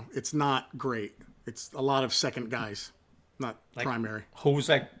it's not great. It's a lot of second guys, not like, primary. Who's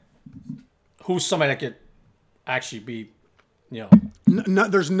somebody that could actually be, No,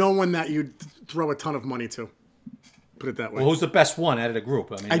 there's no one that you'd throw a ton of money to. Put it that way. Well, who's the best one out of the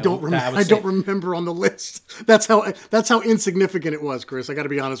group? I mean, I don't remember on the list. That's how insignificant it was, Chris. I got to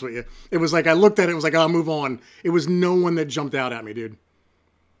be honest with you. It was like I looked at it. It was like, I'll move on. It was no one that jumped out at me, dude.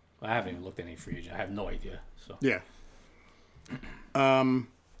 I haven't even looked at any free agent. I have no idea. So yeah.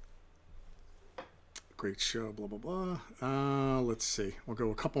 Great show. Blah blah blah. Let's see. We'll go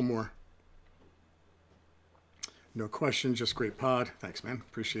a couple more. No question. Just great pod. Thanks, man.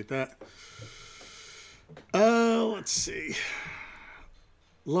 Appreciate that. Let's see.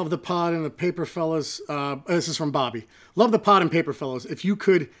 Love the pod and the paper fellas. This is from Bobby. Love the pod and paper fellas. If you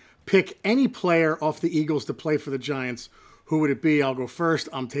could pick any player off the Eagles to play for the Giants, who would it be? I'll go first.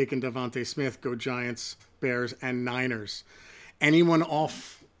 I'm taking Devontae Smith. Go Giants, Bears, and Niners. Anyone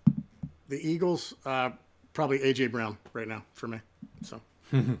off the Eagles? Probably AJ Brown right now for me. So.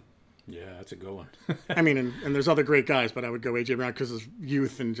 Yeah, that's a good one. I mean, and there's other great guys, but I would go AJ Brown because of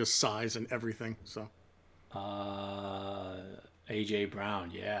youth and just size and everything. So. AJ Brown,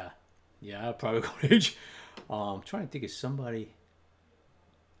 yeah, I'd probably go to AJ. I'm trying to think of somebody.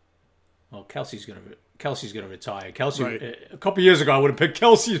 Well, Kelsey's gonna retire. Kelsey, right. A couple years ago, I would have picked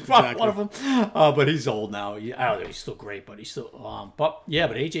Kelsey as probably Exactly. one of them. But he's old now. I don't know, he's still great, but he's still. But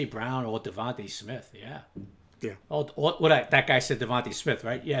AJ Brown or Devontae Smith, yeah. Yeah. Oh, that guy said Devontae Smith,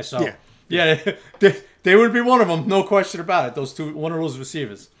 right? Yeah. So Yeah. they would be one of them, no question about it. Those two, one of those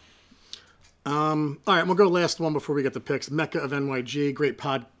receivers. All right, we'll go last one before we get the picks. Mecca of NYG, great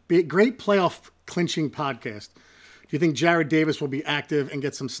playoff clinching podcast. Do you think Jared Davis will be active and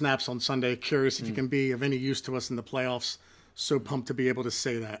get some snaps on Sunday? Curious if he can be of any use to us in the playoffs. So pumped to be able to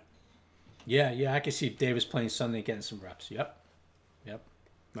say that. Yeah, I can see Davis playing Sunday, getting some reps. Yep.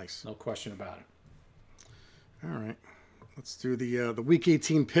 Nice. No question about it. All right, let's do the Week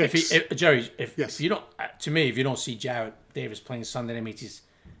 18 picks. Jerry, if Yes. you don't, to me, if you don't see Jared Davis playing Sunday, that means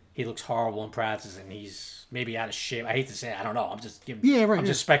he looks horrible in practice and he's maybe out of shape. I hate to say it. I don't know. I'm just giving. Yeah, right. I'm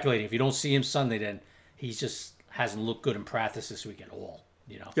just speculating. If you don't see him Sunday, then he just hasn't looked good in practice this week at all.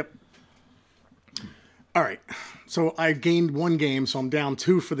 Yep. All right. So I gained one game, so I'm down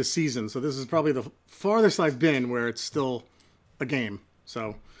 2 for the season. So this is probably the farthest I've been where it's still a game.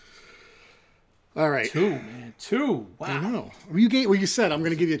 So. All right. 2, man. 2. Wow. I know. You said I'm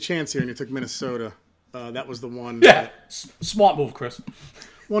going to give you a chance here, and you took Minnesota. That was the one. Yeah. Smart move, Chris.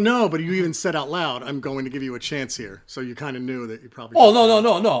 Well, no, but you even said out loud, I'm going to give you a chance here. So you kind of knew that you probably... Oh,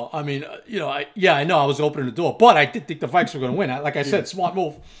 no. I mean, I know I was opening the door, but I did think the Vikes were going to win. Like I said, smart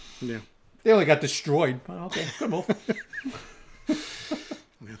move. Yeah. They only got destroyed. Okay, good move.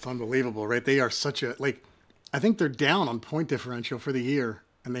 It's unbelievable, right? They are such a... I think they're down on point differential for the year,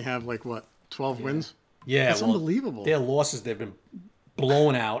 and they have, 12 wins? Yeah. It's unbelievable. Their losses, they've been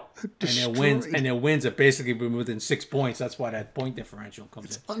blown out, and their wins have basically been within 6 points. That's why that point differential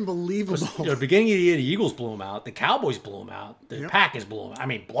comes in. Unbelievable. At the beginning of the year, the Eagles blew them out. The Cowboys blew them out. The Packers blew them out. I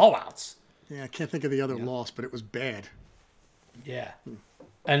mean, blowouts. Yeah, I can't think of the other loss, but it was bad. Yeah.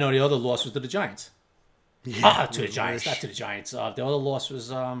 I know the other loss was to the Giants. Yeah, to the Giants, not to the Giants. The other loss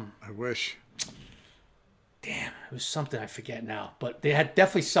was... I wish. Damn, it was something I forget now. But they had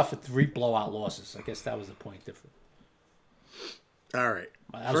definitely suffered 3 blowout losses. I guess that was the point difference. All right.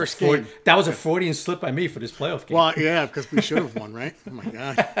 First game. That was a Freudian slip by me for this playoff game. Well, yeah, because we should have won, right? Oh, my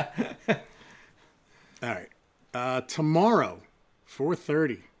God. All right. Tomorrow,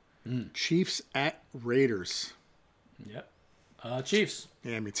 4:30, Chiefs at Raiders. Yep. Chiefs.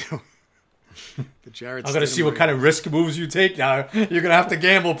 Yeah, me too. The Jared. I'm going to see what kind of risk moves you take now. You're going to have to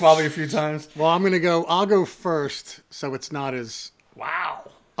gamble probably a few times. Well, I'll go first, so it's not as...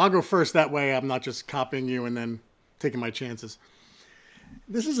 Wow. I'll go first. That way I'm not just copying you and then taking my chances.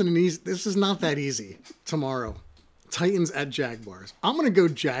 This is not that easy tomorrow. Titans at Jaguars. I'm going to go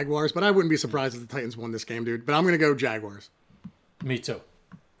Jaguars, but I wouldn't be surprised if the Titans won this game, dude. But I'm going to go Jaguars. Me too.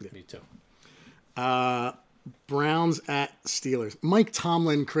 Me too. Browns at Steelers. Mike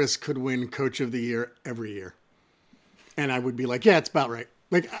Tomlin, Chris, could win Coach of the Year every year. And I would be like, yeah, it's about right.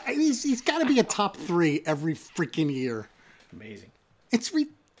 Like, he's got to be a top 3 every freaking year. Amazing. It's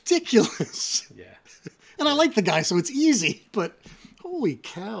ridiculous. Yeah. And I like the guy, so it's easy. But holy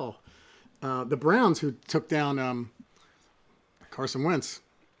cow. The Browns, who took down Carson Wentz.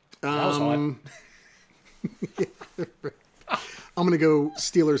 That was hard. I'm going to go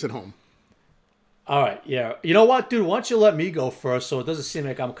Steelers at home. All right, yeah. You know what, dude? Why don't you let me go first so it doesn't seem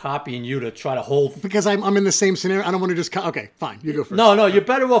like I'm copying you to try to hold... Because I'm in the same scenario. I don't want to just... Okay, fine. You go first. No, you're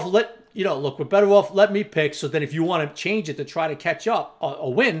better off look, we're better off let me pick, so then if you want to change it to try to catch up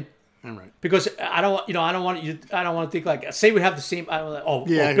or win... All right. Because I don't want to think like, say we have the same...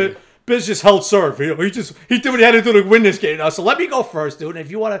 Yeah, Biz just held serve. He did what he had to do to win this game. Now, so let me go first, dude. And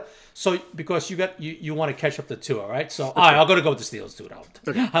if you want to... because you want to catch up the 2, all right? So, all right, I'm going to go with the Steelers, dude.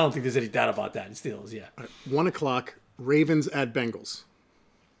 I don't think there's any doubt about that. The Steelers, yeah. Right, 1 o'clock, Ravens at Bengals.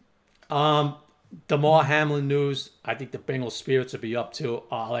 Damar Hamlin news. I think the Bengals spirits will be up too.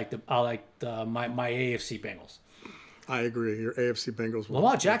 I like my AFC Bengals. I agree. Your AFC Bengals.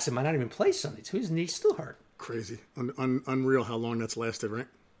 Lamar Jackson might not even play Sunday too. His knee's still hurt. Crazy. Unreal how long that's lasted, right?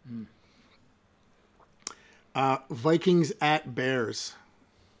 Vikings at Bears.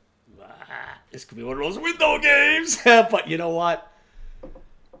 This could be one of those window games. But you know what?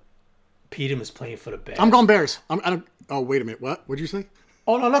 Peterman's playing for the Bears. I'm going Bears. Oh, wait a minute. What? What'd you say?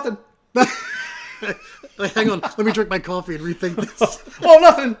 Oh, no, nothing. Hang on. Let me drink my coffee and rethink this. Oh,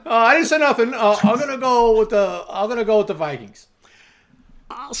 nothing. I didn't say nothing. I'm gonna go with the Vikings.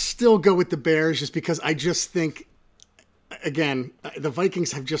 I'll still go with the Bears just because I just think, again, the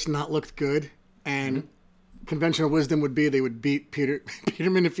Vikings have just not looked good, and conventional wisdom would be they would beat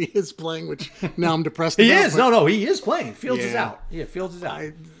Peterman if he is playing, which now I'm depressed about. He is. No, he is playing. Fields is out. Yeah, Fields is out.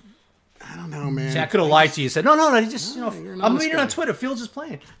 I don't know, man. See, I could have lied to you. Said no. He just I'm reading on Twitter. Fields is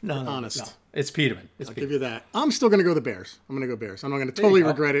playing. No, honest. No. It's Peterman. I'll give you that. I'm still gonna go the Bears. I'm gonna go Bears. I'm not gonna totally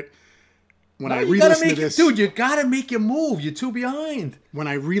regret it. When I re-listen to this, dude, you gotta make your move. You're too behind. When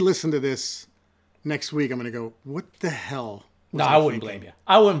I re-listen to this next week, I'm gonna go, what the hell? No, I wouldn't blame you.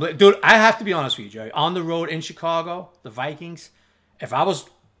 I wouldn't blame, dude. I have to be honest with you, Jerry. On the road in Chicago, the Vikings. If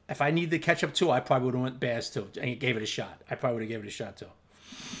I needed to catch up too, I probably would have went Bears too and gave it a shot. I probably would have gave it a shot too.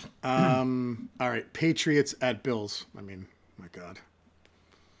 All right, Patriots at Bills. I mean, my God.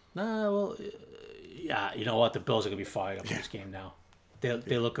 Well, yeah. You know what? The Bills are gonna be fired up in this game now. They're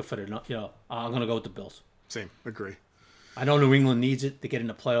looking for the. I'm gonna go with the Bills. Same. Agree. I know New England needs it to get in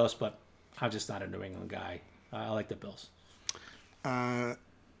the playoffs, but I'm just not a New England guy. I like the Bills.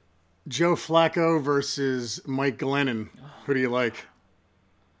 Joe Flacco versus Mike Glennon. Who do you like?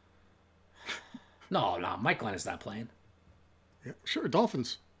 No, Mike Glennon's not playing. Yeah, sure,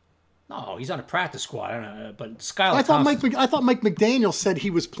 Dolphins. No, he's on a practice squad. I don't know, but Skylar I thought Mike McDaniel said he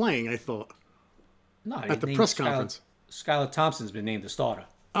was playing. I thought. No, at the press conference. Skylar Thompson's been named the starter.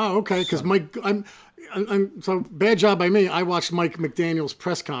 Oh, okay. Because Mike, I'm so bad job by me. I watched Mike McDaniel's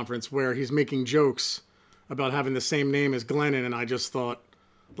press conference where he's making jokes about having the same name as Glennon, and I just thought,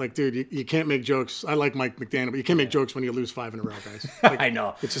 like, dude, you can't make jokes. I like Mike McDaniel, but you can't make jokes when you lose 5 in a row, guys. Like, I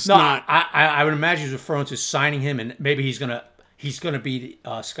know. It's just not. I would imagine he's referring to signing him, and maybe he's gonna be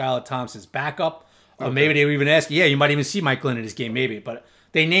Skylar Thompson's backup, or maybe they were even asking. Yeah, you might even see Mike Glennon in this game, maybe. But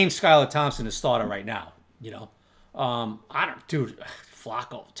they named Skylar Thompson the starter right now.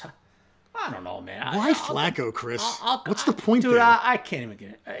 Flacco. I don't know, man. Why Flacco, Chris? What's the point dude, there? I can't even get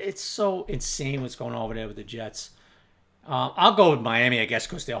it. It's so insane what's going on over there with the Jets. I'll go with Miami, I guess,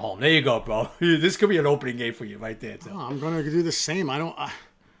 because they're home. There you go, bro. This could be an opening game for you right there. So. I'm going to do the same.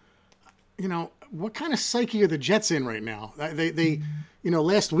 What kind of psyche are the Jets in right now? They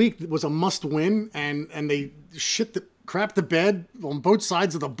last week was a must-win, and they crap the bed on both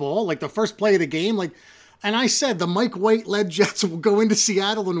sides of the ball. Like the first play of the game, and I said the Mike White-led Jets will go into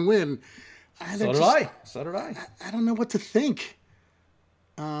Seattle and win. So did I. I don't know what to think.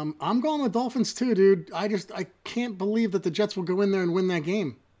 I'm going with Dolphins too, dude. I can't believe that the Jets will go in there and win that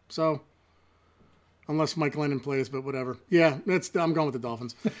game. So, unless Mike Glennon plays, but whatever. Yeah, I'm going with the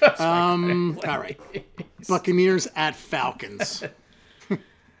Dolphins. All right. Buccaneers at Falcons.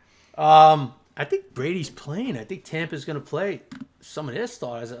 I think Brady's playing. I think Tampa's going to play some of their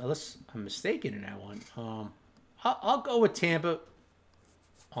stars, unless I'm mistaken in that one. I'll go with Tampa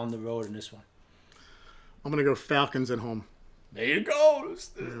on the road in this one. I'm going to go Falcons at home. There you go.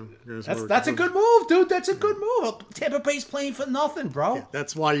 That's a good move, dude. That's a good move. Tampa Bay's playing for nothing, bro. Yeah,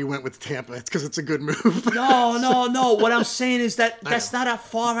 that's why you went with Tampa. It's because it's a good move. No. What I'm saying is that's not a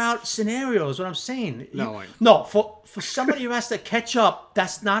far out scenario is what I'm saying. No, for somebody who has to catch up,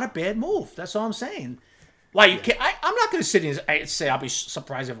 that's not a bad move. That's all I'm saying. Why you can't? I'm not going to sit here and say I'll be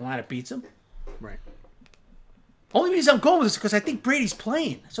surprised if Atlanta beats them. Right. Only reason I'm going with this is because I think Brady's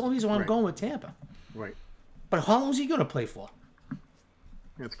playing. That's the only reason why I'm going with Tampa. Right. But how long is he going to play for?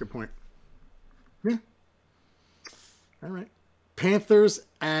 That's a good point. Yeah. All right. Panthers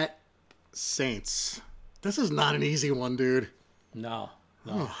at Saints. This is not an easy one, dude. No.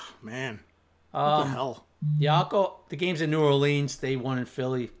 Oh, man. What the hell? Yeah, I'll go. The game's in New Orleans. They won in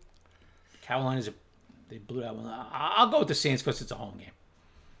Philly. Carolina's they blew that one. I'll go with the Saints because it's a home game.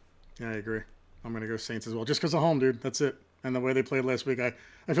 Yeah, I agree. I'm going to go Saints as well. Just because of home, dude. That's it. And the way they played last week, I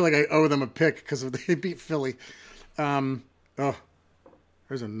feel like I owe them a pick because they beat Philly. There's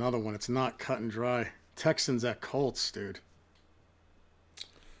another one. It's not cut and dry. Texans at Colts, dude.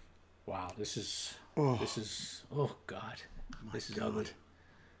 Wow, this is oh God. This is ugly.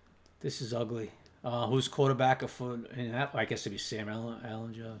 This is ugly. Who's quarterback in that? I guess it'd be Sam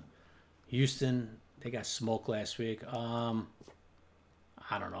Ellinger. Houston, they got smoked last week.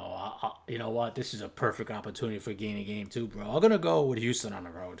 I don't know. You know what? This is a perfect opportunity for gaining a game too, bro. I'm gonna go with Houston on the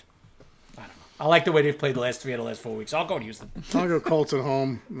road. I don't know. I like the way they've played the last 3 out of the last 4 weeks. I'll go with Houston. I'll go Colts at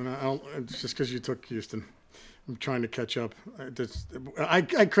home. It's just because you took Houston. I'm trying to catch up.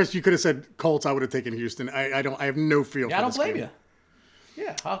 Chris, you could have said Colts. I would have taken Houston. I have no feel. Yeah, for I this don't blame game. you.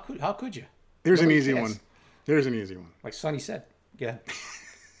 Yeah, how could you? Here's Nobody an easy cares. one. Here's an easy one. Like Sonny said. Yeah.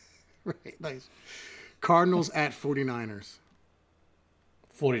 Right, nice. Cardinals at 49ers.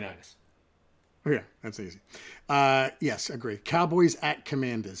 49ers. Oh, yeah, that's easy. Yes, agree. Cowboys at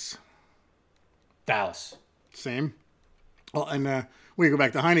Commanders. Dallas. Same. Oh, and we go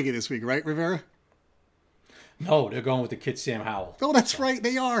back to Heineke this week, right, Rivera? No, they're going with the kid Sam Howell. Oh, that's right.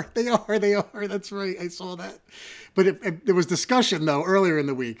 They are. That's right. I saw that. But there was discussion, though, earlier in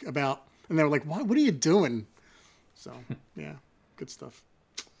the week about, and they were like, what are you doing? So, yeah, good stuff.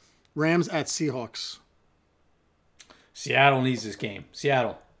 Rams at Seahawks. Seattle needs this game.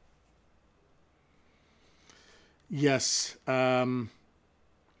 Seattle. Yes. They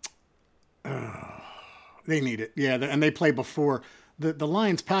need it. Yeah, and they play before. The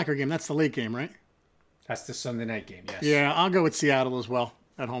Lions-Packer game, that's the late game, right? That's the Sunday night game, yes. Yeah, I'll go with Seattle as well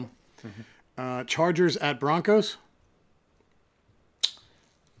at home. Mm-hmm. Chargers at Broncos.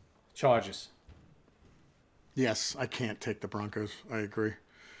 Chargers. Yes, I can't take the Broncos. I agree.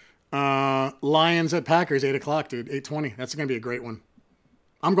 Lions at Packers, 8 o'clock, dude. 8:20. That's going to be a great one.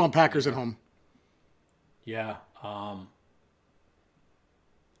 I'm going Packers at home. Yeah. I'm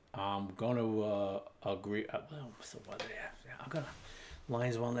going to agree. What's the weather? Yeah, I'm going to.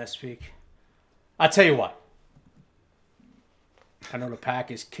 Lions won last week. I'll tell you what. I know the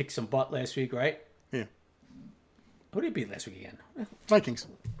Packers kicked some butt last week, right? Yeah. Who did they beat last week again? Vikings.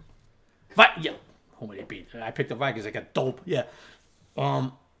 Yeah. Who did they beat? I picked the Vikings. I got dope. Yeah.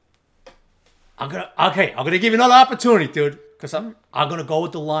 I'm gonna give you another opportunity, dude. Because I'm gonna go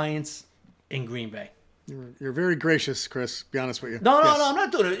with the Lions in Green Bay. You're very gracious, Chris. Be honest with you. No, Yes. I'm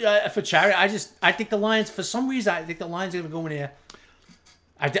not doing it for charity. I think the Lions, for some reason, I think the Lions are gonna go in there.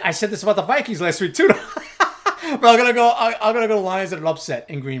 I said this about the Vikings last week too, but I'm gonna go Lions at an upset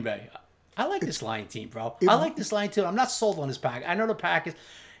in Green Bay. I like this Lion team, bro. I like this Lion team. I'm not sold on this Pack. I know the Packers.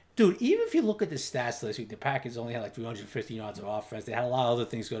 Dude, even if you look at the stats last week, the Packers only had like 350 yards of offense. They had a lot of other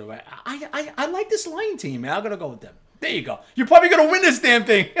things go to way. I like this Lion team, man. I'm gonna go with them. There you go. You're probably gonna win this damn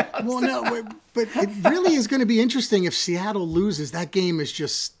thing. Well, no, but it really is going to be interesting if Seattle loses. That game is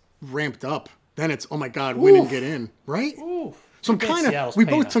just ramped up. Then it's, oh my God, win and get in, right? Ooh. So I'm kind of, we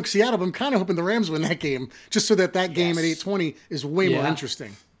both took Seattle, but I'm kind of hoping the Rams win that game, just so that game at 8:20 is way more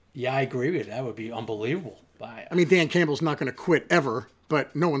interesting. Yeah, I agree with you. That would be unbelievable. I mean, Dan Campbell's not going to quit ever,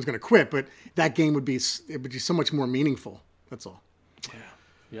 but no one's going to quit. But that game would be so much more meaningful. That's all.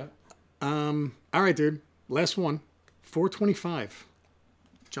 Yeah. All right, dude. Last one. 425.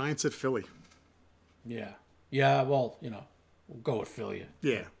 Giants at Philly. Yeah. Yeah, well, we'll go with Philly.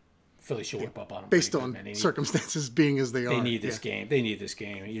 Yeah. Philly should whip up on them. Based on circumstances being as they are. They need this game. They need this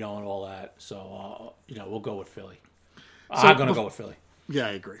game, and all that. So, we'll go with Philly. I'm going to go with Philly. Yeah,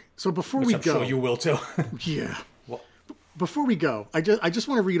 I agree. So before we go. I'm sure you will too. Yeah. Before we go, I just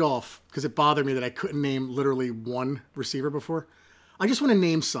want to read off, because it bothered me that I couldn't name literally one receiver before. I just want to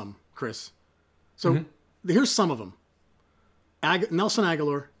name some, Chris. So here's some of them. Nelson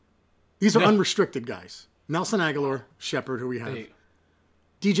Aguilar. These are unrestricted guys. Nelson Aguilar, Shepard, who we have.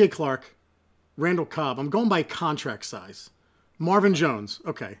 DJ Clark, Randall Cobb. I'm going by contract size. Marvin Jones.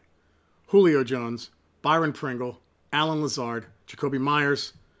 Okay. Julio Jones, Byron Pringle, Alan Lazard, Jacoby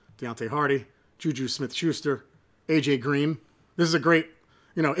Myers, Deontay Hardy, Juju Smith-Schuster, A.J. Green. This is a great,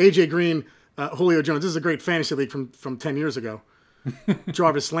 A.J. Green, Julio Jones. This is a great fantasy league from 10 years ago.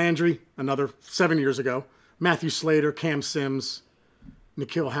 Jarvis Landry, another 7 years ago. Matthew Slater, Cam Sims,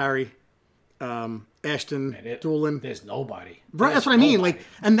 N'Keal Harry, Ashton Doolin. There's nobody. Right, that's what I mean. Like,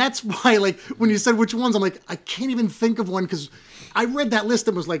 and that's why, like, when you said which ones, I'm like, I can't even think of one because I read that list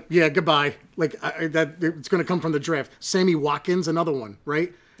and was like, yeah, goodbye. Like, that it's going to come from the draft. Sammy Watkins, another one,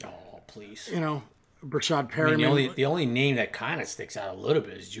 right? Oh, please. You know, Brashad I Perryman. mean, the only name that kind of sticks out a little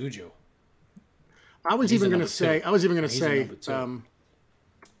bit is Juju. I was even going to say, I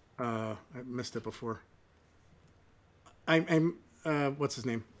missed it before. I'm what's his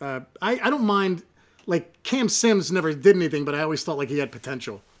name? I don't mind. Like Cam Sims never did anything, but I always thought like he had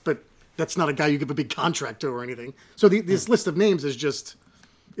potential. But that's not a guy you give a big contract to or anything. So this list of names is just,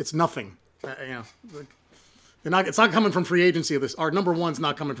 it's nothing. It's not coming from free agency. Our number one's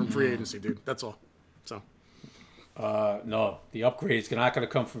not coming from free agency, dude. That's all. So. No, the upgrade is not going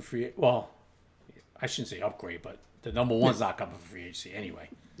to come from free. Well, I shouldn't say upgrade, but the number one's not coming from free agency anyway.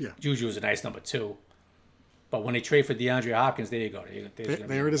 Yeah. Juju is a nice number 2. But when they trade for DeAndre Hopkins, there you go.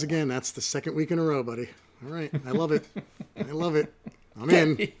 There it is again. That's the second week in a row, buddy. All right. I love it. I love it. I'm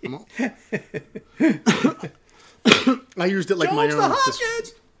in. I used it like my own.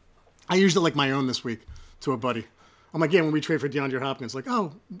 I used it like my own this week to a buddy. I'm like, yeah, when we trade for DeAndre Hopkins, like,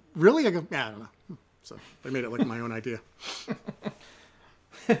 oh, really? I go, yeah, I don't know. So I made it like my own idea.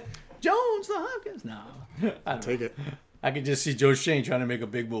 Jones the Hopkins? No. I don't Take know. it. I could just see Joe Shane trying to make a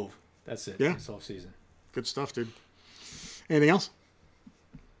big move. That's it. Yeah. This offseason. Good stuff, dude. Anything else?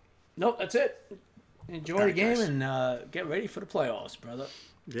 Nope, that's it. Enjoy the game and get ready for the playoffs, brother.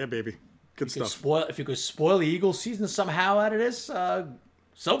 Yeah, baby. Good stuff. If you could spoil the Eagles season somehow out of this,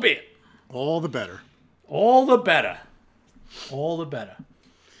 so be it. All the better. All the better. All the better.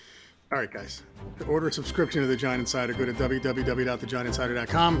 All right, guys. To order a subscription to The Giant Insider, go to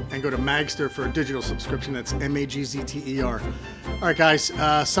www.thegiantinsider.com and go to Magster for a digital subscription. That's Magzter. All right, guys.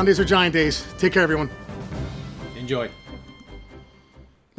 Sundays are Giant days. Take care, everyone. Enjoy.